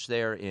Rivage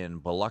there in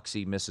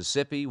Biloxi,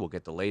 Mississippi. We'll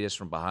get the latest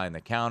from behind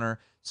the counter,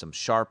 some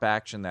sharp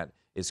action that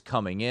is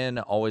coming in.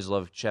 Always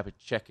love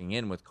checking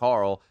in with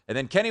Carl. And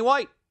then Kenny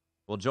White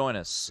will join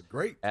us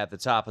at the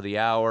top of the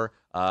hour.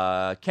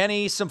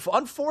 Kenny, some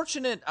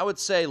unfortunate, I would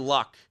say,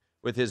 luck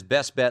with his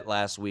best bet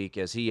last week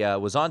as he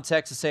was on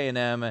Texas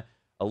A&M,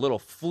 a little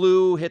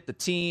flu hit the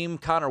team.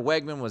 Connor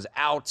Wegman was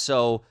out,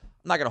 so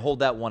I'm not going to hold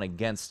that one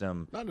against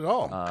him. Not at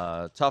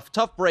all.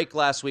 Tough break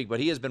last week, but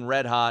he has been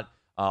red hot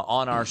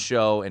on our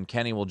show, and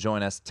Kenny will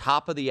join us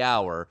top of the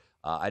hour.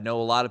 I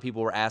know a lot of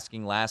people were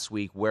asking last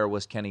week, where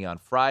was Kenny on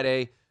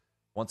Friday?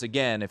 Once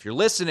again, if you're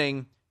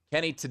listening,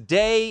 Kenny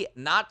today,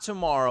 not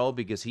tomorrow,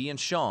 because he and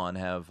Sean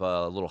have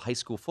a little high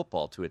school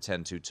football to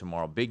attend to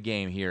tomorrow. Big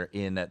game here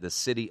in the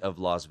city of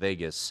Las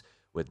Vegas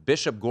with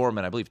Bishop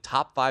Gorman, I believe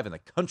top 5 in the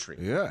country.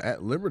 Yeah,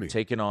 at Liberty.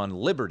 Taking on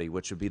Liberty,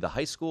 which would be the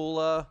high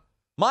school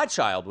my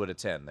child would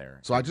attend there.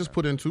 So I just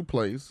put in 2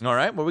 plays. All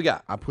right, what we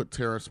got? I put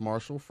Terrence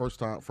Marshall, first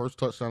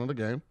touchdown of the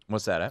game.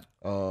 What's that at?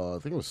 I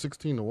think it was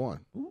 16-1.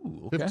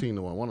 Ooh, okay.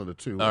 15-1, one of the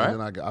two. All right.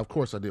 And then of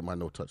course I did my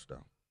no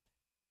touchdown.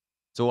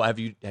 So have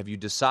you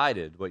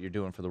decided what you're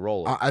doing for the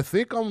rollover? I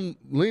think I'm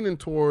leaning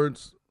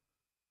towards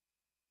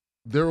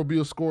there will be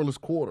a scoreless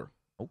quarter.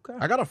 Okay.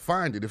 I got to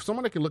find it. If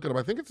somebody can look it up,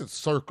 I think it's at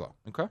Circa.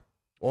 Okay.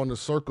 On the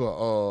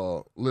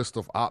Circa list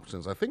of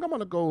options. I think I'm going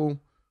to go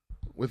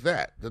with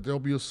that there'll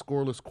be a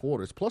scoreless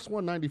quarter. It's plus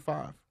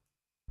 195.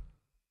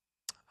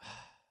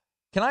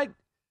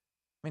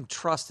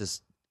 Trust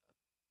is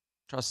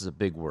a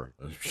big word.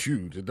 It's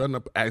huge.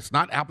 It's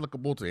not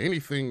applicable to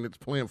anything that's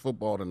playing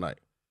football tonight.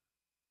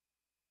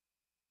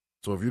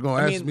 So if you're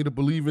going to ask me to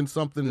believe in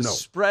something, the no.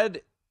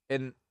 Spread,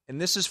 and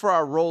this is for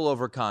our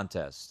rollover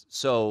contest.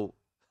 So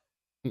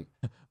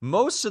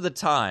most of the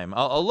time,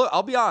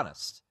 I'll be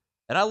honest,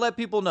 and I let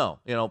people know,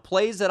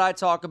 plays that I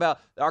talk about,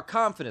 our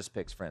confidence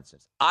picks, for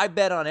instance. I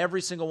bet on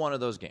every single one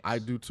of those games. I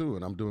do too,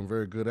 and I'm doing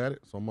very good at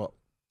it, so I'm up.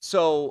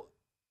 So,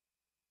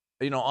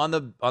 on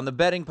the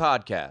betting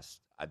podcast,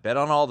 I bet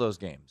on all those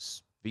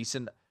games.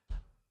 VSiN,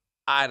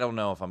 I don't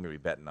know if I'm going to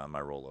be betting on my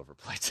rollover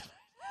play tonight.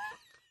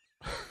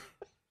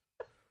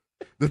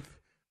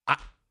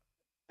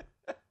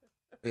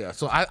 Yeah,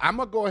 so I'm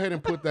gonna go ahead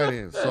and put that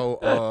in.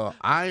 So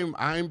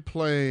I'm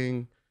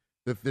playing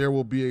that there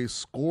will be a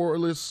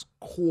scoreless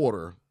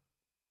quarter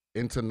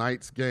in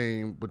tonight's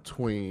game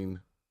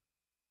between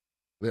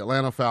the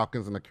Atlanta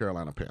Falcons and the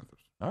Carolina Panthers.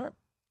 All right.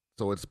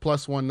 So it's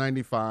plus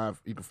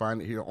 195. You can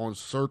find it here on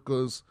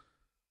Circa's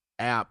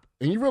app,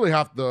 and you really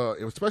have to,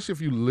 especially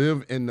if you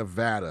live in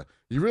Nevada,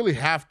 you really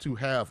have to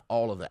have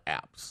all of the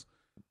apps.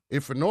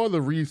 If for no other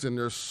reason,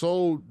 they're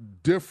so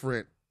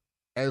different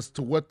as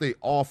to what they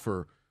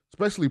offer,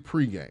 especially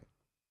pregame.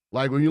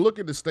 Like when you look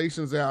at the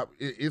Stations app,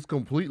 it's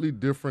completely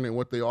different in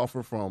what they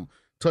offer from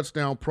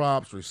touchdown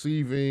props,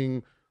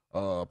 receiving,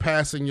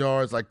 passing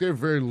yards. Like they're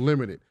very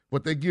limited,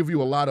 but they give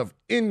you a lot of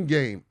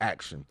in-game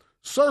action.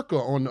 Circa,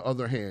 on the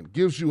other hand,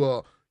 gives you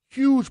a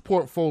huge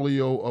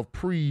portfolio of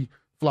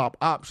pre-flop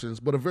options,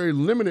 but a very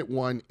limited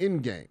one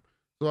in-game.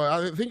 So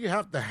I think you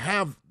have to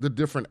have the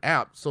different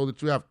apps so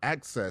that you have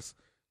access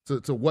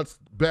to what's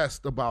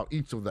best about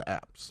each of the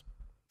apps.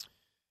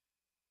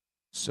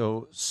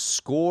 So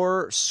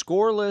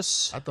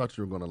scoreless. I thought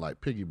you were going to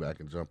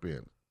piggyback and jump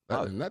in.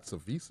 And that's a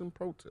VSiN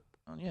pro tip.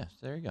 Oh, yes,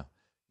 there you go.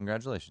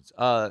 Congratulations.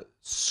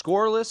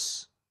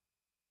 Scoreless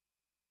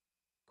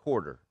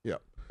quarter. Yeah.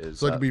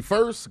 So it could be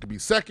first, it could be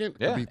second,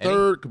 it could be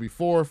third, it could be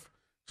fourth.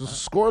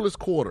 Just a scoreless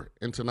quarter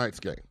in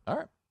tonight's game. All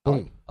right.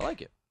 Boom. I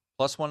like it.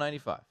 Plus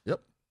 195. Yep.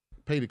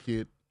 Pay the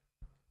kid.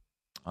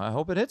 I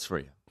hope it hits for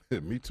you.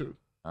 Me too.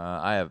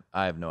 I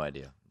have no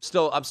idea.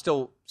 I'm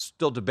still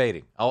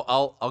debating.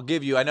 I'll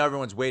give you. I know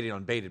everyone's waiting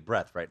on bated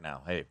breath right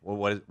now. Hey,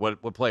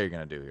 what play are you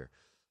going to do here?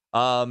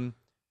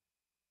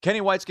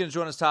 Kenny White's going to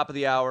join us top of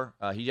the hour.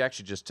 He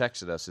actually just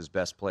texted us his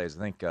best plays. I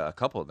think a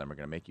couple of them are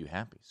going to make you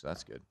happy, so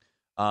that's good.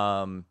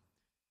 I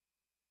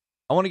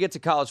want to get to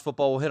college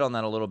football. We'll hit on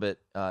that a little bit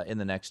in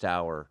the next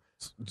hour.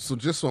 So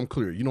just so I'm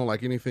clear, you don't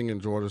like anything in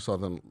Georgia,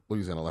 Southern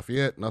Louisiana,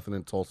 Lafayette, nothing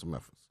in Tulsa,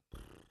 Memphis?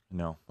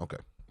 No. Okay.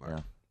 All right.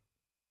 Yeah.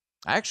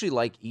 I actually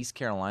like East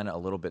Carolina a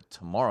little bit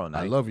tomorrow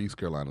night. I love East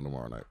Carolina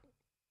tomorrow night.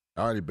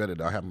 I already bet it.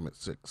 I have them at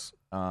 6.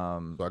 So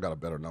I got a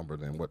better number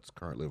than what's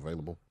currently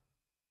available.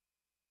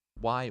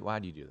 Why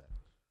do you do that?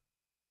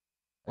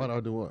 Why do I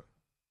do what?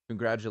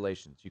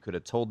 Congratulations. You could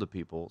have told the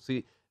people.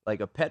 See, like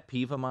a pet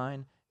peeve of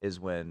mine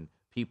is when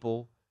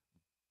people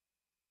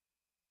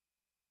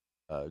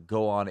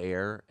go on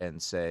air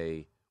and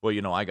say,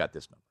 well, I got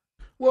this number.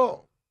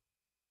 Well,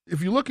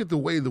 if you look at the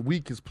way the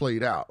week has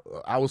played out,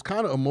 I was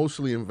kind of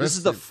emotionally invested. This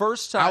is the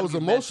first time I was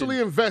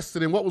emotionally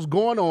invested in what was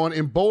going on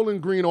in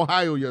Bowling Green,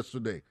 Ohio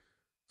yesterday.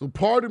 So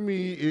part of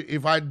me,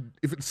 if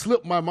it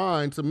slipped my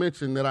mind to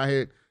mention that I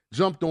had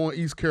jumped on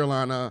East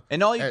Carolina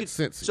and all you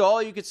Cincy. So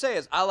all you could say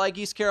is, I like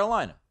East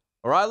Carolina,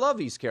 or I love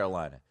East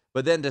Carolina.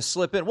 But then to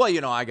slip in,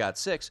 I got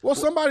 6. Well,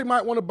 somebody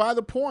might want to buy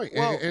the point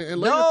and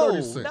lay the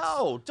 30 cents.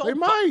 No, they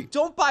might.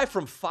 Don't buy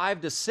from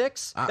 5 to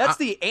 6. That's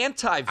the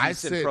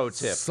anti-VSiN pro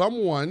tip.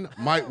 Someone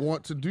might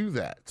want to do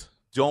that.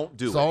 Don't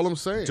do it. That's all I'm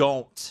saying.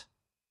 Don't.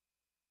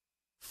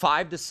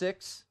 5 to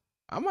 6.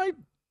 I might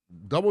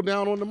double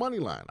down on the money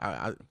line.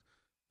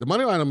 The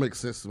money line will make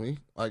sense to me.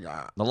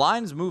 The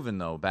line's moving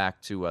though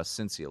back to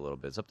Cincy a little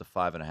bit. It's up to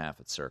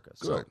 5.5 at Circa.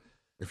 Good. So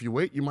if you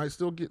wait, you might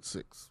still get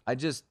 6.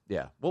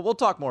 Well, we'll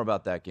talk more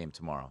about that game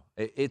tomorrow.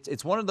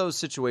 It's one of those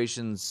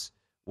situations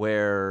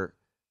where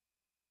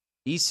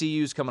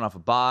ECU's coming off a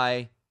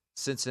bye.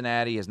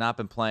 Cincinnati has not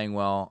been playing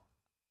well.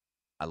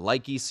 I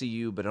like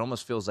ECU, but it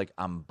almost feels like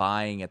I'm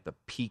buying at the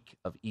peak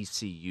of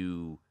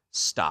ECU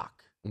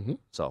stock. Mm-hmm.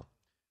 So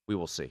we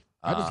will see.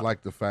 I just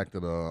like the fact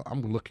that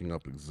I'm looking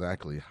up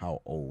exactly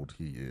how old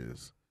he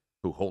is.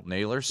 Who, Holton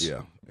Ahlers?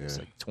 Yeah. He's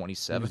like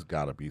 27. He's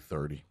got to be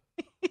 30.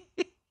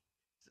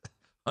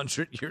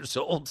 100 years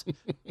old?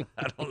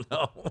 I don't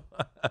know.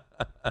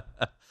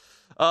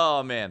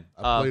 Oh, man.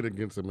 I played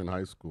against him in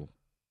high school.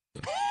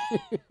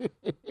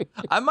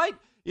 I might,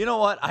 you know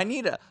what? I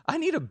need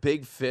a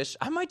big fish.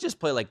 I might just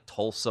play like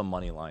Tulsa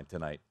money line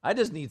tonight. I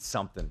just need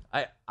something.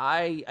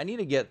 I need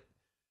to get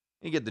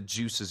the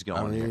juices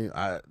going.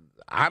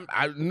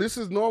 I mean, this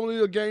is normally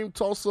a game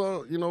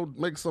Tulsa,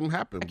 makes something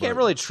happen. I can't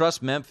really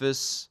trust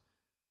Memphis.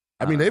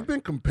 I mean, they've been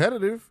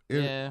competitive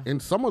in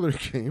some of their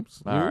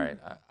games. All right.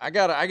 I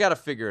gotta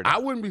figure it out. I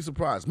wouldn't be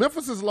surprised.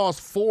 Memphis has lost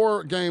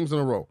 4 games in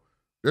a row.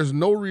 There's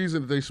no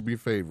reason that they should be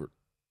favored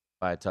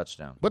by a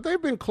touchdown. But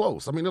they've been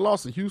close. I mean, they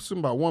lost to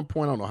Houston by 1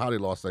 point. I don't know how they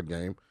lost that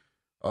game.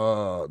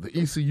 The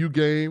ECU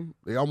game,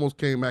 they almost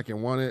came back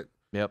and won it.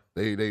 Yep.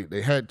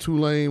 They had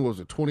Tulane. Was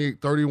it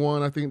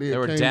 28-31? I think they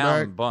were came down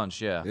back. a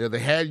bunch. Yeah. Yeah. They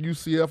had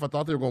UCF. I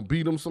thought they were going to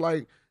beat them.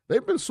 So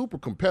they've been super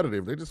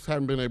competitive. They just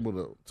haven't been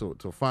able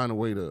to find a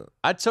way to.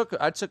 I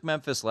took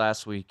Memphis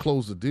last week.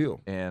 Close the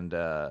deal. And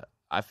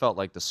I felt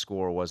like the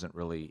score wasn't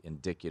really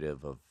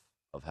indicative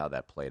of how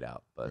that played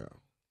out. But yeah.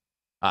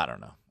 I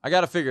don't know. I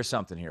got to figure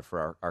something here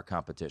for our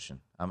competition.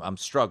 I'm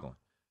struggling.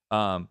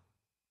 Do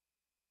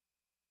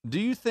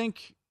you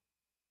think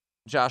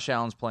Josh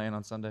Allen's playing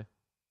on Sunday?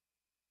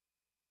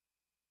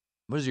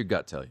 What does your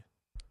gut tell you?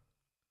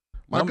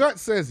 My gut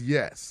says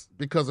yes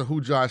because of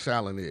who Josh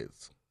Allen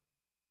is.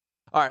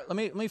 All right,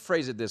 let me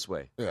phrase it this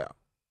way. Yeah.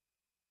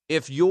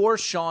 If you're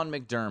Sean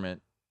McDermott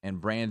and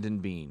Brandon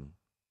Beane,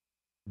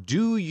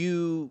 do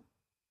you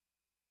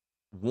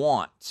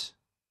want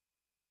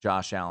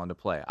Josh Allen to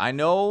play? I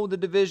know the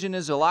division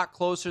is a lot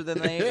closer than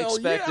they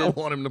expected. Yeah, I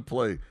want him to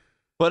play.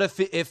 But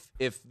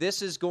if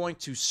this is going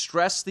to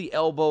stress the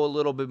elbow a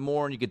little bit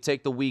more and you could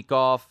take the week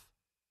off,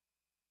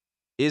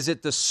 is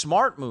it the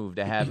smart move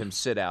to have him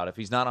sit out if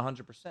he's not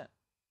 100%?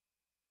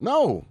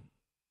 No,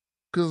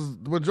 because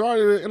the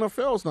majority of the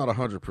NFL is not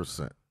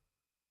 100%.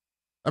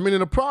 I mean,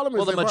 and the problem is...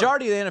 Well, the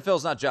majority of the NFL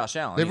is not Josh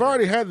Allen. They've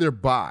already had their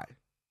bye.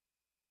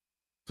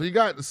 So you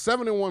got the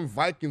 7-1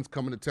 Vikings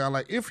coming to town.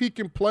 Like, if he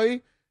can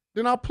play,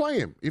 then I'll play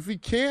him. If he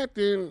can't,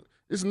 then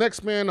it's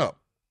next man up.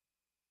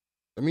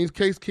 That means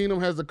Case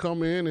Keenum has to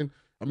come in, and,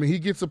 I mean, he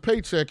gets a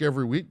paycheck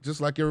every week, just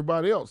like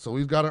everybody else. So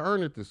he's got to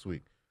earn it this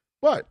week.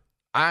 But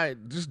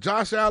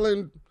Josh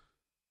Allen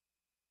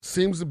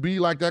seems to be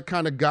like that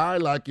kind of guy.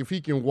 Like, if he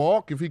can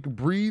walk, if he can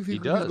breathe, he's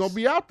going to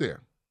be out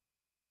there.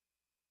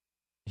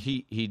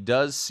 He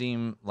does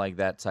seem like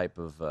that type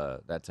of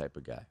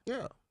guy.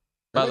 Yeah.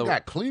 And they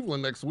got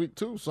Cleveland next week,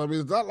 too. So, I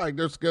mean, it's not like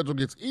their schedule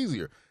gets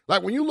easier.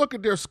 Like, when you look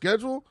at their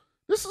schedule,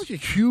 this is a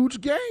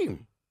huge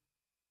game.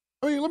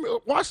 I mean, let me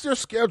watch their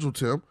schedule,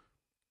 Tim.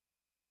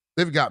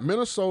 They've got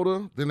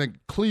Minnesota, then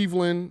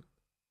Cleveland,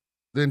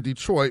 then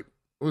Detroit,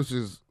 which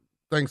is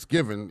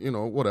Thanksgiving,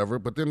 whatever.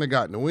 But then they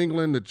got New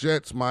England, the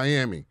Jets,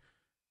 Miami,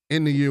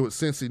 in the year with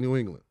Cincy, New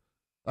England.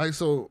 Like,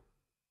 so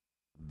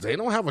they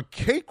don't have a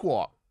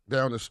cakewalk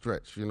down the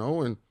stretch,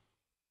 and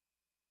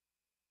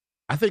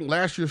I think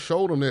last year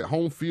showed them that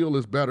home field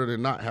is better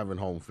than not having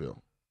home field.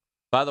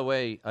 By the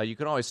way, you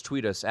can always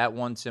tweet us at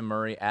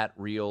 @1TimMurray,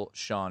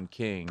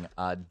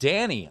 @RealSeanKing.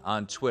 Danny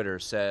on Twitter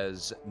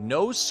says,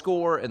 no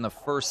score in the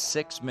first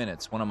 6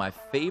 minutes. One of my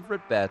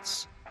favorite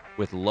bets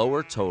with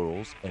lower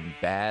totals and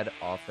bad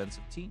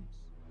offensive teams.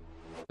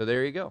 So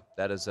there you go.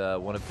 That is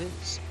one of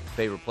his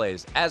favorite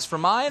plays. As for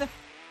mine,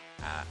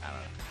 I don't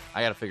know.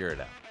 I got to figure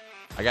it out.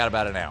 I got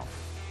about an hour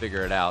to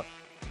figure it out.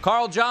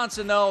 Carl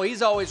Johnson, though,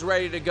 he's always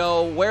ready to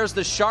go. Where's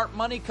the sharp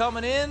money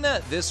coming in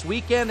this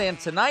weekend and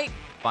tonight?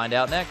 Find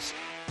out next.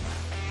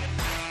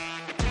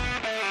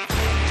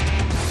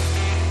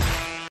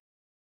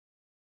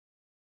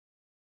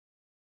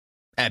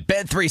 At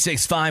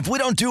Bet365, we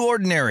don't do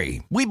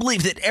ordinary. We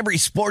believe that every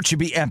sport should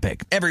be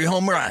epic. Every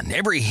home run,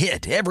 every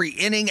hit, every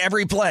inning,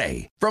 every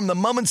play. From the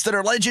moments that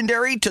are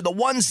legendary to the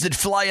ones that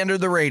fly under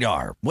the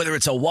radar. Whether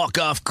it's a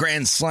walk-off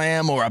grand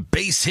slam or a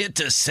base hit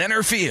to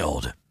center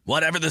field.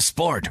 Whatever the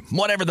sport,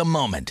 whatever the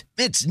moment.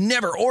 It's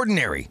never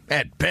ordinary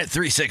at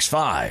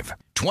Bet365.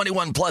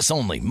 21 plus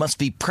only. Must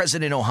be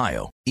present in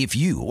Ohio. If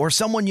you or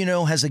someone you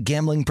know has a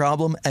gambling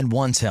problem and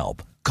wants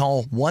help,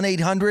 call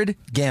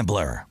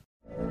 1-800-GAMBLER.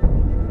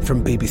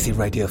 From BBC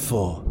Radio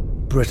 4,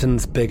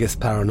 Britain's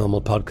biggest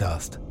paranormal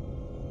podcast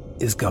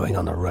is going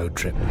on a road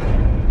trip.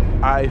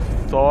 I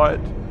thought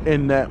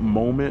in that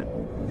moment,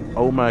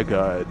 oh my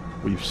God,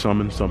 we've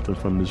summoned something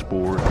from this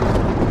board.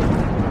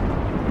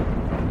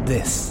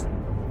 This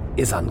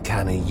is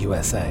Uncanny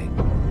USA.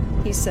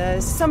 He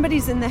says,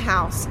 somebody's in the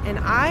house, and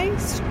I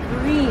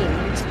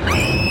screamed.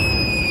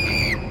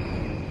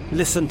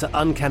 Listen to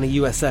Uncanny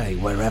USA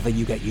wherever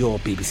you get your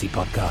BBC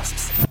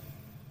podcasts,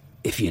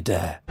 if you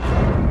dare.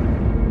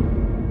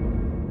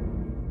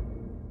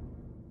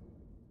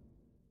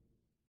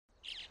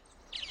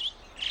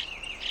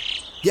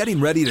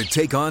 Getting ready to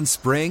take on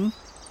spring?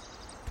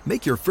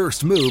 Make your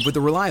first move with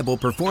the reliable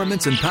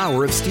performance and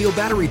power of Steel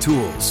battery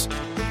tools.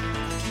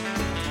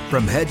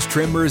 From hedge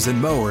trimmers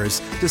and mowers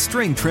to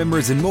string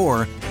trimmers and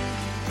more,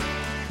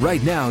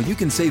 right now you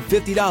can save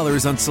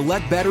 $50 on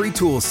select battery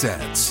tool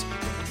sets.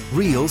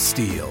 Real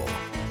Steel.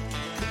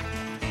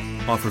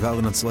 Offer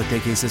valid on select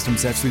AK system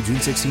sets through June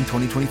 16,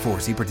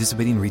 2024. See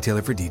participating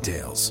retailer for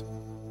details.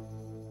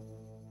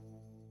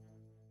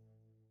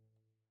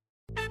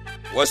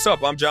 What's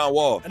up? I'm John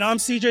Wall. And I'm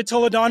CJ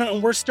Toledano,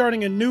 and we're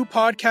starting a new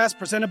podcast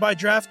presented by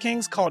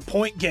DraftKings called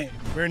Point Game.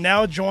 We're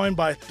now joined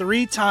by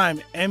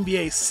three-time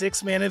NBA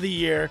Sixth Man of the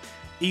Year,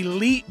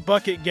 elite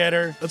bucket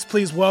getter. Let's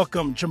please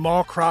welcome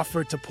Jamal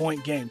Crawford to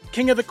Point Game.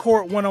 King of the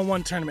Court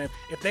one-on-one tournament.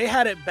 If they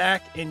had it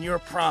back in your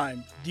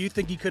prime, do you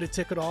think you could have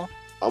took it all?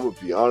 I'm going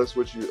to be honest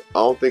with you. I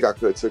don't think I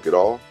could have took it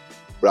all,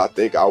 but I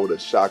think I would have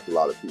shocked a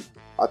lot of people.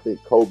 I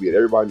think Kobe and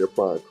everybody in their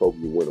prime, Kobe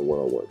would win a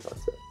one-on-one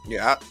contest.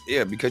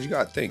 Yeah, because you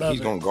got to think. He's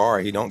going to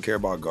guard. He don't care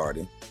about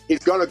guarding. He's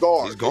going to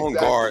guard. He's going to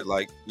guard.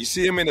 Like, you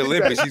see him in the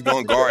Olympics, he's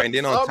going to guard. And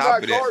then on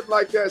top of that. I'm not guarding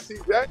like that,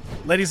 CJ.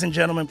 Ladies and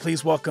gentlemen,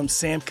 please welcome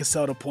Sam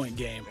Cassell to Point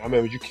Game. I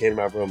remember you came to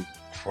my room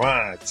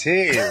crying,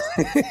 tears.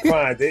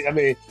 Crying. I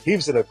mean, he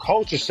was in a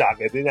culture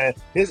shock. And then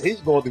he's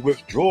going through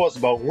withdrawals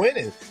about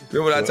winning.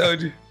 Remember what I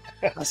told you?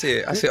 I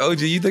said,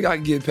 OG, you think I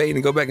can get paid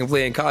and go back and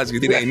play in college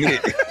because it ain't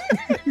it?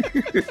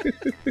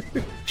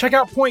 Check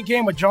out Point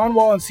Game with John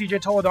Wall and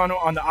CJ Toledano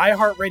on the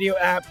iHeartRadio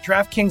app,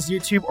 DraftKings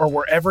YouTube, or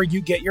wherever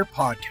you get your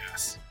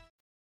podcasts.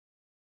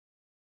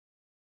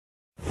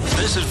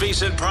 This is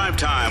VSiN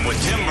Primetime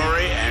with Tim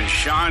Murray and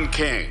Sean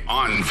King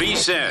on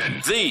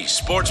VSiN, the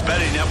Sports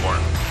Betting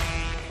Network.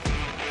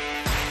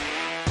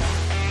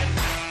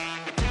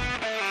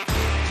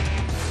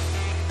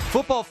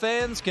 Football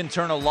fans can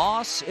turn a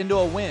loss into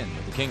a win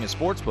with the king of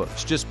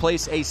sportsbooks. Just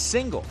place a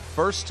single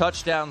first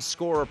touchdown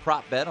scorer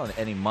prop bet on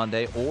any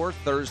Monday or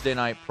Thursday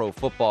night pro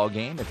football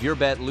game. If your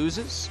bet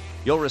loses,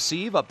 you'll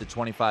receive up to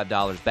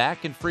 $25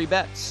 back in free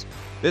bets.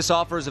 This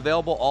offer is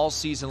available all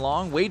season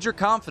long. Wager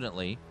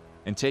confidently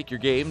and take your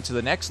game to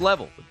the next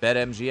level with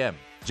BetMGM.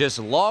 Just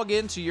log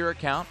into your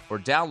account or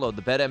download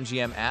the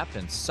BetMGM app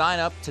and sign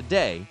up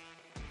today.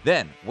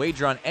 Then,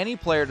 wager on any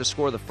player to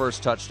score the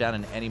first touchdown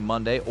in any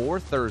Monday or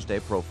Thursday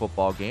pro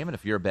football game. And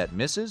if your bet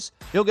misses,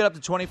 you'll get up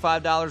to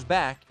 $25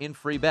 back in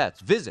free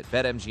bets. Visit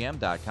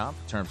BetMGM.com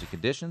for terms and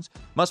conditions.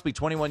 Must be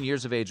 21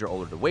 years of age or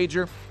older to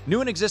wager. New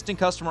and existing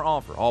customer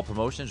offer. All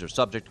promotions are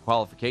subject to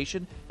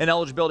qualification and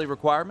eligibility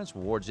requirements.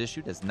 Rewards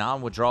issued as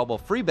non-withdrawable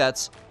free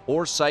bets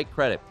or site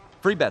credit.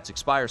 Free bets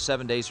expire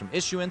 7 days from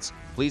issuance.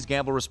 Please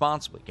gamble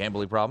responsibly.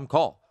 Gambling problem?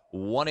 Call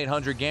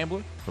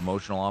 1-800-GAMBLER.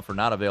 Promotional offer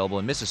not available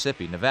in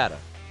Mississippi, Nevada,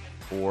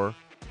 or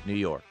New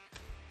York.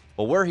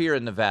 Well, we're here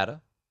in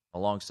Nevada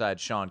alongside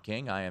Sean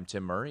King. I am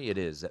Tim Murray. It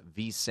is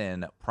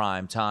VSiN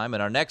Prime Time.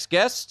 And our next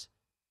guest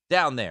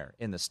down there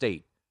in the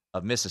state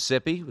of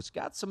Mississippi, who's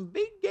got some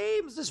big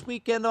games this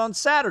weekend on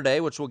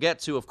Saturday, which we'll get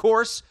to, of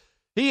course.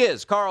 He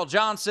is Carl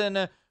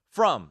Johnson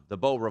from the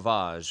Beau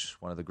Rivage,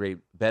 one of the great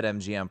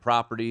BetMGM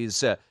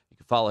properties. You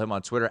can follow him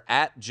on Twitter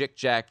at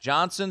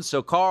JickJackJohnson.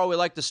 So, Carl, we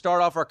like to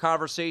start off our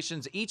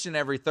conversations each and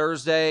every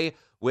Thursday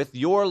with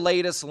your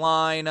latest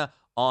line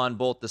on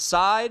both the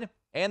side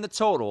and the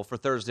total for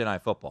Thursday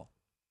Night Football.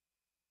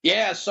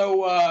 Yeah,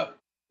 so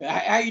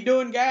how you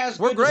doing, guys?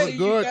 We're great. To see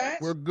you guys.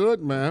 We're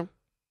good, man.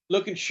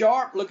 Looking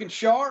sharp.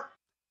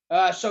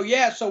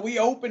 So we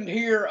opened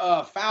here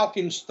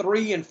Falcons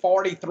 3 and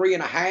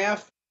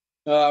 43.5.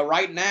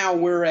 Right now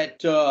we're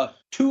at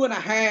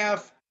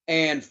 2.5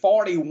 and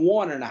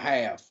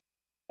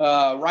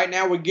 41.5. Right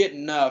now we're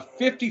getting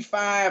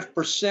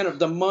 55% of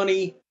the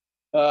money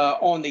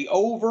on the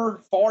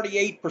over,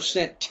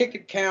 48%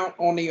 ticket count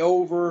on the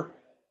over.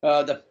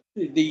 The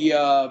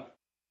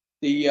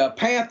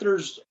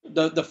Panthers,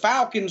 the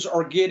Falcons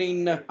are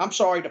getting,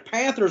 the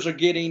Panthers are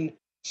getting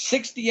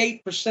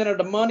 68% of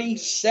the money,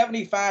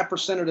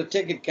 75% of the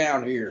ticket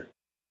count here.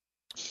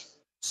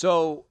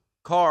 So,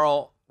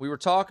 Carl, we were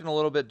talking a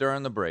little bit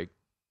during the break,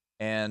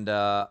 and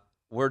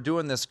we're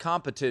doing this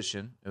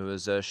competition. It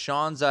was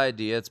Sean's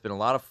idea. It's been a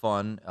lot of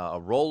fun. A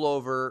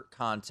rollover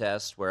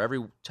contest where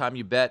every time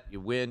you bet, you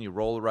win. You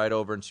roll it right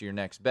over into your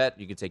next bet.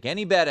 You can take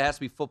any bet. It has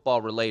to be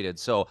football related.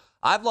 So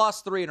I've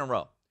lost 3 in a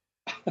row.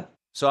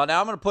 So now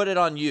I'm going to put it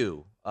on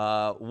you.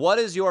 What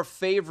is your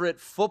favorite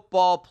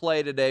football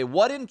play today?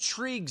 What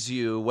intrigues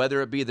you,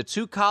 whether it be the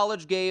 2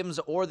 college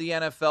games or the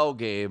NFL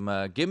game?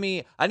 I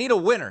need a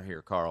winner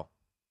here, Carl.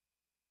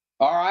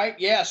 All right,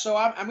 yeah. So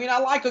I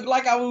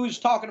like I was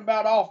talking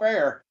about off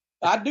air.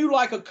 I do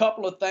like a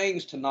couple of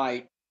things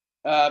tonight.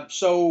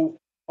 So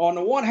on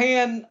the one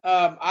hand,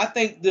 I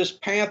think this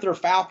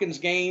Panther-Falcons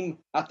game,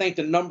 I think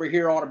the number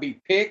here ought to be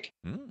pick.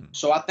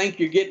 So I think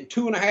you're getting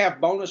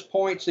 2.5 bonus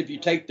points if you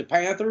take the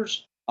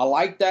Panthers. I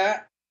like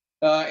that.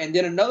 And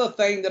then another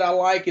thing that I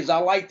like is I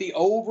like the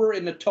over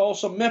in the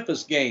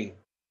Tulsa-Memphis game.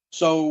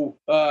 So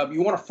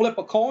you want to flip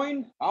a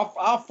coin?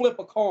 I'll flip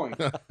a coin.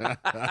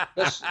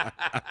 Let's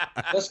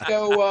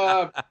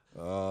go.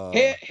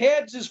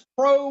 Heads is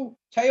pro,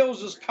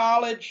 tails is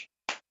college.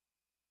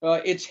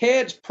 It's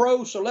heads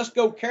pro, so let's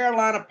go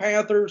Carolina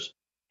Panthers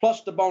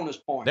plus the bonus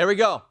point. There we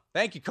go.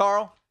 Thank you,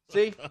 Carl.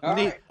 See,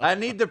 I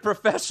need the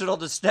professional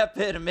to step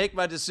in and make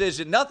my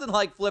decision. Nothing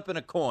like flipping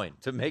a coin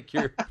to make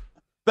your.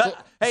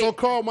 But so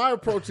Carl, my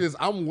approach is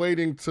I'm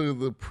waiting till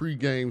the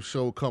pregame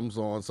show comes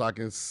on so I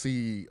can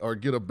see or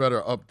get a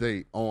better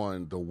update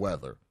on the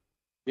weather.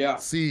 Yeah.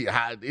 See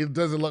how it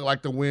doesn't look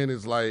like the wind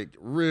is like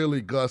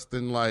really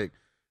gusting like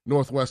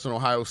Northwestern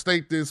Ohio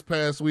State this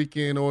past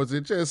weekend, or is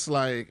it just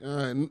like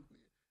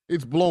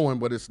it's blowing,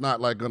 but it's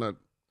not like gonna,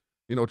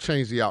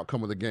 change the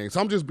outcome of the game. So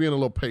I'm just being a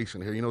little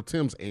patient here.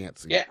 Tim's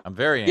antsy. Yeah, I'm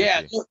very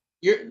antsy.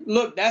 Yeah,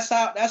 look, that's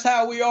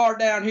how we are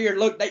down here.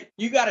 Look,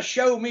 you got to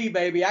show me,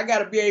 baby. I got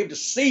to be able to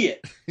see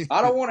it.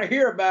 I don't want to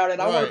hear about it.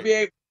 I want to be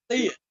able to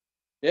see it.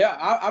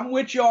 Yeah, I'm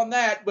with you on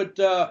that. But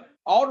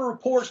all the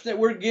reports that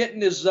we're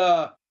getting is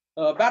about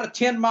a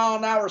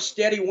 10-mile-an-hour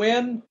steady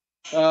wind.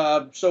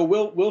 So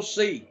we'll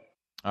see.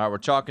 All right, we're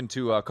talking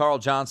to Carl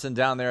Johnson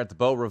down there at the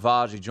Beau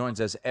Rivage. He joins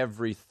us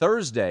every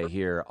Thursday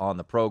here on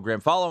the program.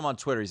 Follow him on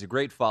Twitter. He's a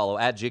great follow,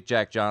 at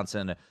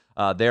JickJackJohnson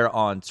there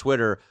on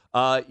Twitter.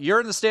 You're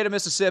in the state of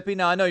Mississippi.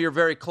 Now, I know you're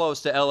very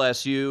close to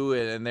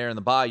LSU and there in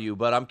the Bayou,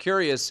 but I'm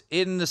curious,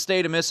 in the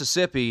state of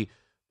Mississippi,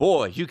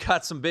 boy, you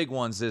got some big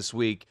ones this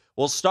week.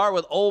 We'll start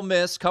with Ole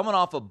Miss coming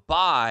off a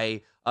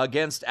bye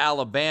against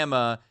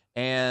Alabama,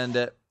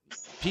 and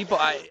people,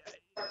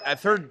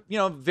 I've heard,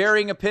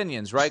 varying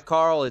opinions, right,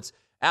 Carl? It's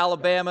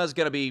Alabama is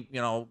going to be,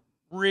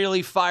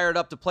 really fired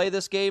up to play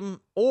this game,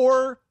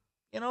 or,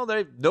 they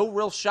have no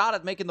real shot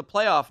at making the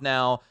playoff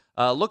now.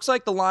 Looks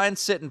like the line's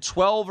sitting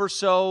 12 or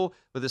so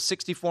with a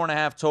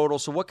 64.5 total.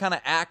 So what kind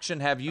of action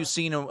have you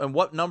seen, and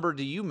what number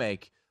do you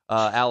make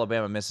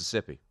Alabama,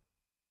 Mississippi?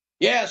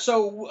 Yeah,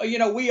 so,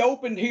 we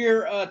opened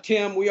here,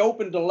 Tim. We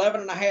opened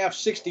 11.5,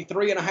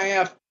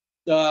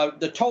 63.5.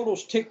 The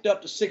totals ticked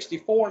up to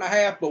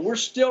 64.5, but we're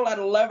still at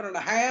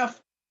 11.5.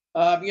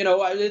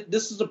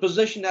 This is a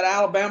position that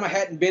Alabama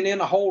hadn't been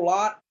in a whole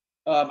lot.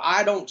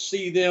 I don't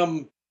see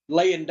them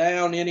laying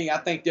down any. I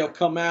think they'll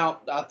come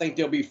out. I think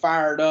they'll be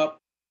fired up.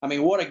 I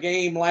mean, what a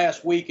game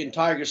last week in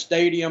Tiger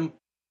Stadium.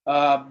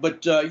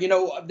 But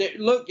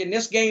look, in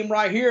this game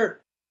right here,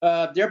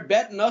 they're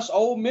betting us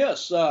Ole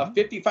Miss.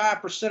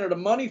 55% of the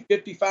money,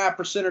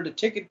 55% of the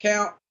ticket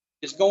count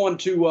is going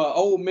to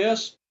Ole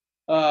Miss.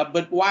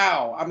 But,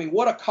 wow, I mean,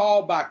 what a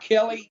call by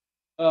Kelly.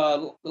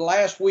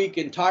 Last week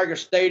in Tiger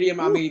Stadium.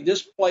 I mean,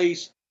 this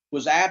place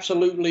was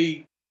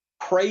absolutely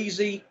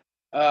crazy.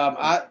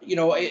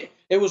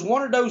 It was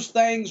one of those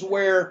things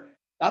where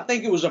I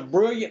think it was a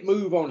brilliant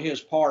move on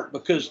his part,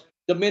 because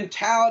the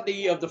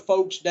mentality of the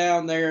folks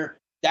down there,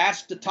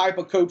 that's the type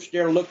of coach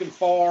they're looking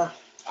for.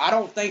 I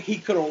don't think he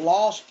could have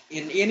lost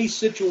in any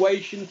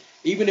situation,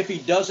 even if he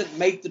doesn't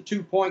make the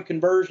 2-point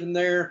conversion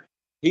there.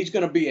 He's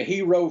going to be a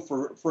hero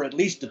for at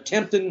least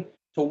attempting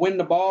to win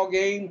the ball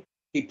game.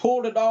 He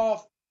pulled it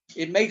off.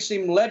 It makes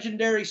him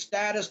legendary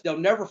status. They'll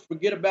never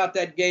forget about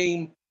that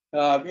game,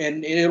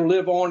 and it'll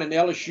live on in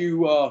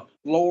LSU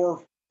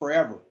lore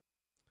forever.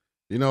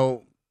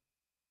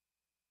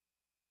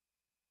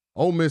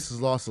 Ole Miss has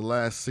lost the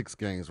last 6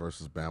 games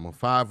versus Bama,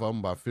 5 of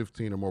them by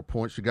 15 or more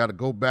points. You got to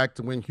go back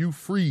to when Hugh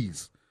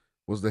Freeze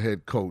was the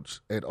head coach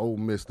at Ole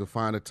Miss to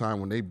find a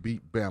time when they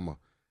beat Bama.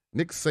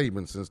 Nick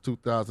Saban since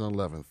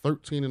 2011,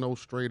 13-0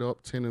 straight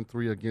up,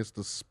 10-3 against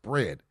the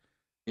spread.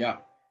 Yeah.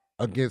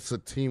 Against a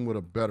team with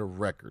a better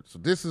record. So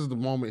this is the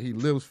moment he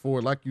lives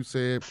for. Like you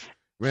said,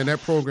 man,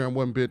 that program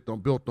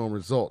wasn't built on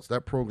results.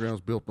 That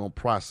program's built on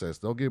process.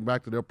 They'll get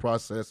back to their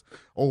process.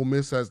 Ole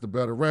Miss has the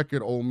better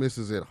record. Ole Miss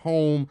is at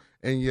home,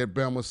 and yet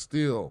Bama's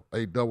still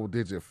a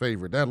double-digit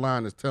favorite. That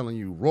line is telling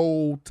you,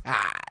 roll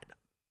Tide.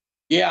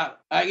 Yeah,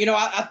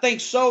 I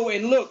think so.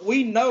 And look,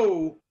 we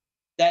know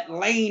that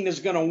Lane is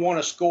going to want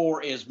to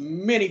score as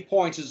many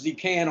points as he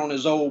can on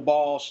his old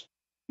boss.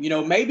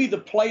 Maybe the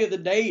play of the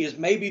day is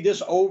maybe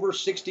this over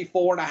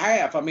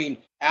 64.5. I mean,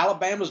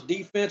 Alabama's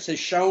defense has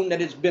shown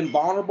that it's been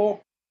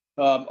vulnerable.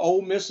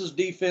 Ole Miss's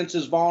defense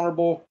is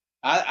vulnerable.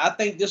 I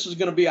think this is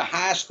going to be a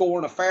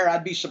high-scoring affair.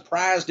 I'd be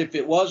surprised if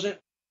it wasn't.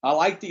 I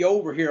like the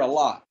over here a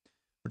lot.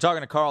 We're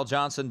talking to Carl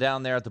Johnson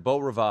down there at the Beau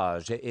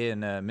Rivage in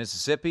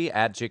Mississippi,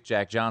 at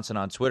JickJackJohnson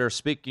on Twitter.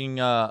 Speaking,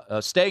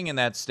 staying in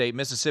that state,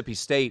 Mississippi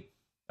State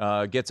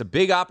gets a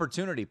big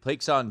opportunity,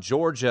 takes on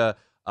Georgia.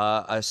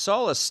 I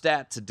saw a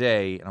stat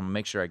today, and I'm going to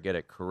make sure I get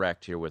it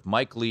correct here, with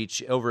Mike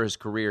Leach over his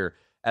career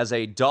as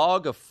a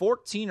dog of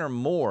 14 or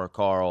more,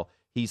 Carl.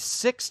 He's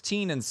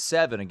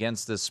 16-7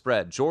 against this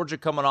spread. Georgia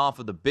coming off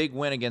of the big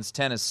win against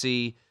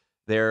Tennessee.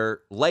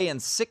 They're laying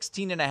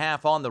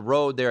 16.5 on the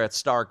road there at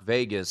Stark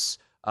Vegas.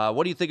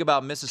 What do you think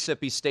about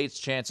Mississippi State's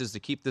chances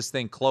to keep this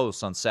thing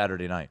close on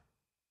Saturday night?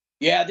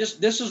 Yeah,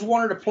 this is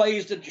one of the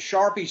plays that the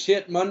Sharpies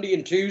hit Monday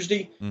and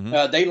Tuesday.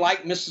 Mm-hmm. They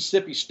like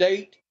Mississippi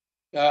State.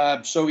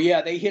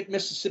 They hit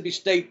Mississippi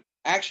State.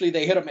 Actually,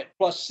 they hit them at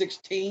plus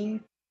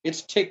 16.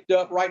 It's ticked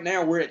up right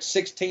now. We're at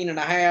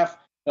 16.5,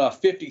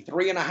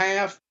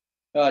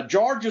 53.5.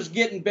 Georgia's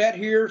getting bet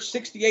here.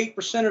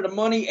 68% of the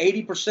money,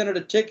 80% of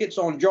the tickets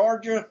on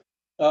Georgia.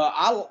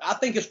 I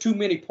think it's too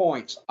many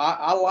points.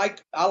 I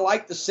like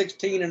the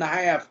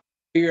 16.5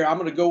 here. I'm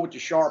going to go with the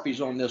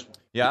Sharpies on this one.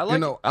 Yeah, I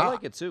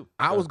like it too.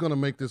 I was going to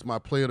make this my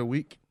play of the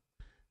week.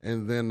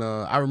 And then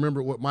I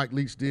remember what Mike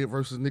Leach did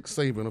versus Nick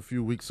Saban a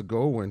few weeks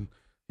ago when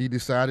he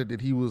decided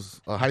that he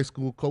was a high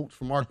school coach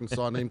from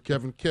Arkansas named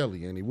Kevin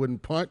Kelly, and he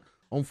wouldn't punt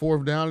on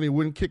 4th down and he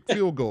wouldn't kick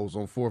field goals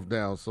on 4th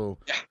down. So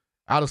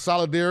out of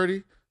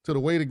solidarity to the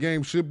way the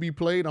game should be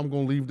played, I'm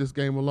going to leave this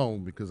game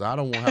alone because I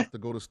don't want to have to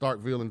go to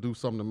Starkville and do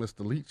something to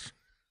Mr. Leach.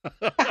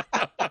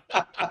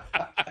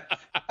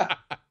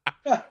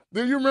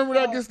 Do you remember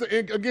that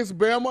against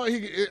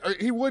Bama?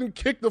 He wouldn't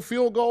kick the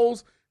field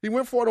goals. He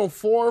went for it on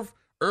 4th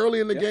early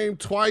in the game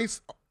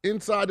twice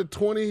inside the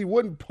 20. He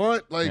wouldn't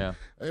punt. Hey,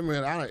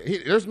 man,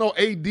 there's no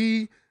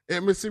AD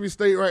at Mississippi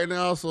State right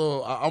now,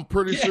 so I'm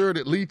pretty sure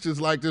that Leach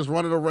is like just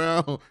running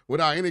around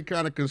without any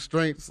kind of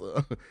constraints.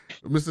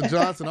 Mr.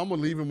 Johnson, I'm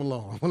going to leave him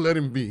alone. I'm going to let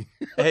him be.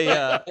 Hey,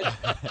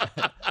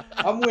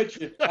 I'm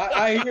with you.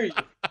 I hear you.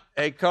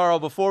 Hey, Carl,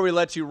 before we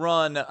let you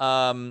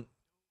run,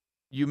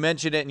 you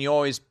mentioned it and you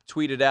always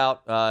tweet it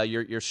out,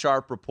 your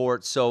Sharp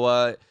report.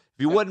 So if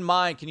you wouldn't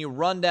mind, can you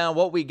run down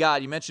what we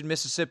got? You mentioned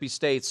Mississippi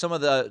State, some of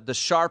the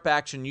Sharp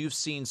action you've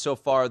seen so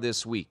far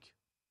this week.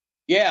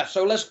 Yeah,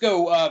 so let's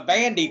go.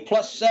 Vandy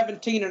plus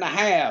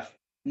 17.5.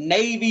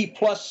 Navy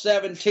plus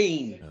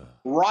 17.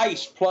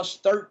 Rice plus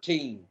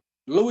 13.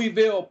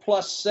 Louisville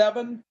plus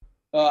 7.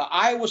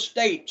 Iowa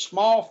State,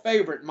 small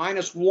favorite,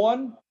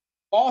 -1.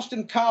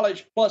 Boston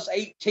College plus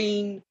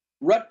 18.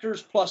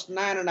 Rutgers plus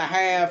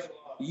 9.5.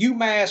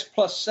 UMass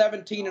plus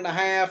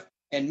 17.5.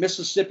 And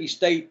Mississippi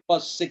State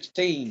plus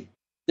 16.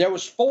 There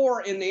was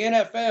 4 in the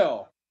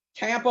NFL.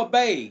 Tampa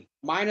Bay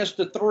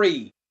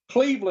 -3.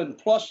 Cleveland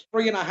plus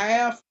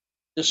 3.5.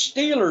 The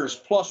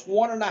Steelers plus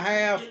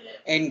 1.5.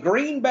 And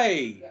Green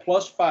Bay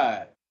plus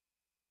 5.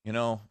 You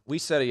know, we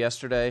said it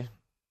yesterday.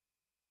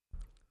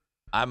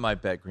 I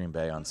might bet Green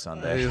Bay on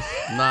Sunday. It's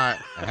not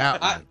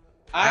happening.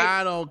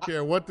 I don't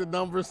care what the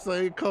numbers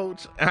say,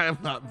 Coach. I'm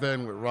not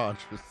betting with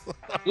Rodgers.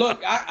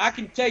 Look, I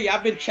can tell you,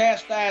 I've been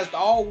chastised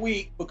all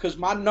week because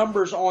my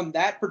numbers on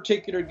that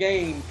particular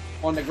game,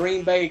 on the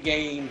Green Bay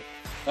game,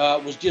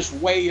 was just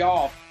way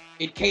off.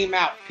 It came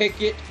out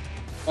Pickett.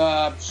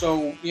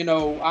 So, you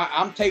know,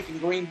 I'm taking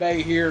Green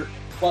Bay here,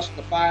 plus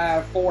the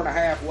 5,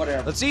 4.5,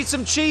 whatever. Let's eat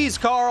some cheese,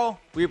 Carl.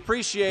 We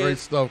appreciate it. Great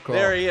stuff, Carl.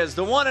 There he is,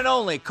 the one and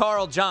only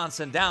Carl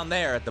Johnson down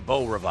there at the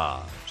Beau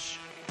Rivage.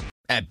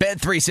 At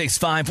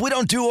Bet365, we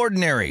don't do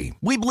ordinary.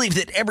 We believe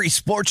that every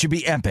sport should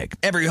be epic.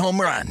 Every home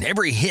run,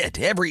 every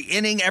hit, every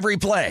inning, every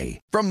play.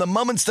 From the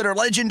moments that are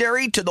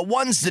legendary to the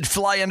ones that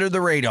fly under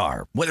the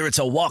radar. Whether it's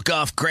a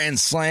walk-off grand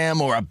slam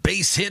or a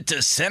base hit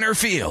to center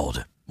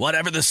field.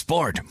 Whatever the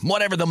sport,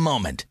 whatever the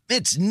moment.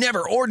 It's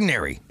never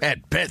ordinary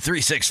at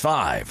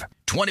Bet365.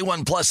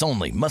 21 plus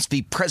only. Must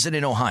be present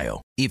in Ohio.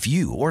 If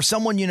you or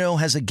someone you know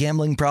has a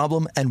gambling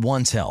problem and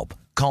wants help,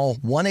 call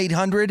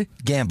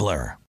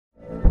 1-800-GAMBLER.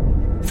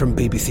 From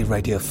BBC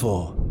Radio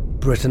 4,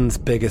 Britain's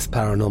biggest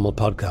paranormal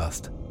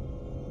podcast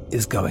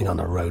is going on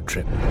a road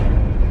trip.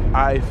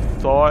 I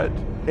thought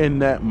in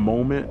that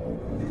moment,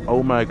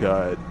 oh my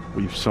God,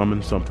 we've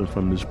summoned something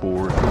from this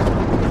board.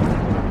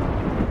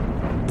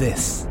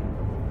 This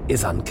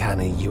is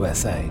Uncanny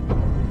USA.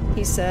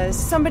 He says,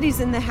 somebody's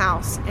in the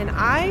house, and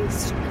I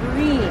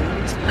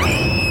screamed.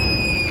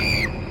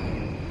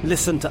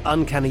 Listen to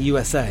Uncanny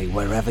USA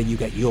wherever you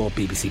get your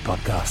BBC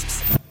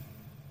podcasts,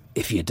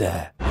 if you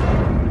dare.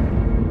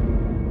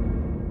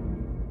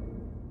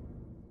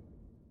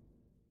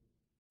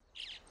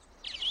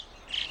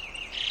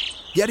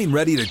 Getting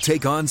ready to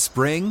take on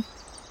spring?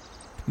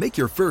 Make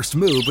your first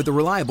move with the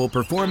reliable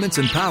performance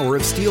and power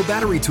of Steel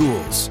battery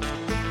tools.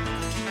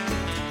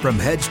 From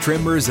hedge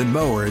trimmers and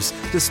mowers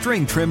to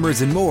string trimmers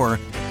and more,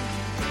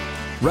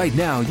 right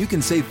now you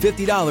can save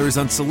 $50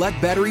 on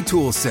select battery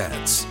tool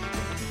sets.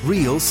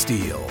 Real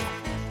Steel.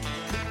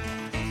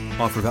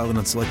 Offer valid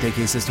on select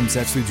AK system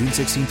sets through June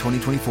 16,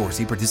 2024.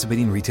 See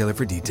participating retailer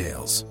for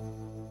details.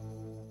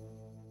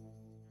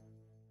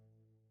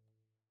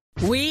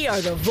 We are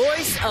the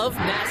voice of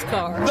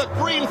NASCAR. The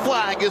green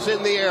flag is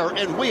in the air,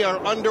 and we are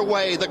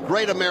underway. The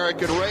Great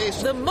American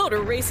Race. The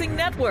Motor Racing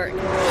Network.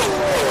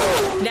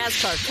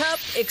 NASCAR Cup,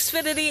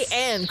 Xfinity,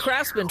 and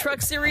Craftsman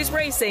Truck Series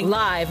Racing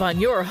live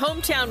on your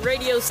hometown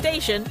radio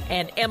station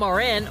and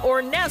MRN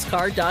or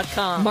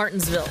NASCAR.com.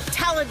 Martinsville,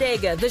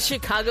 Talladega, the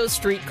Chicago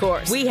Street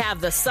Course. We have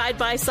the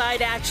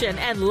side-by-side action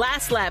and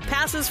last lap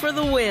passes for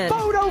the win.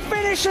 Photo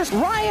finishes.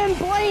 Ryan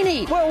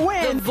Blaney will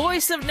win. The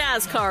voice of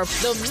NASCAR,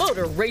 the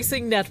Motor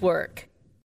Racing Network.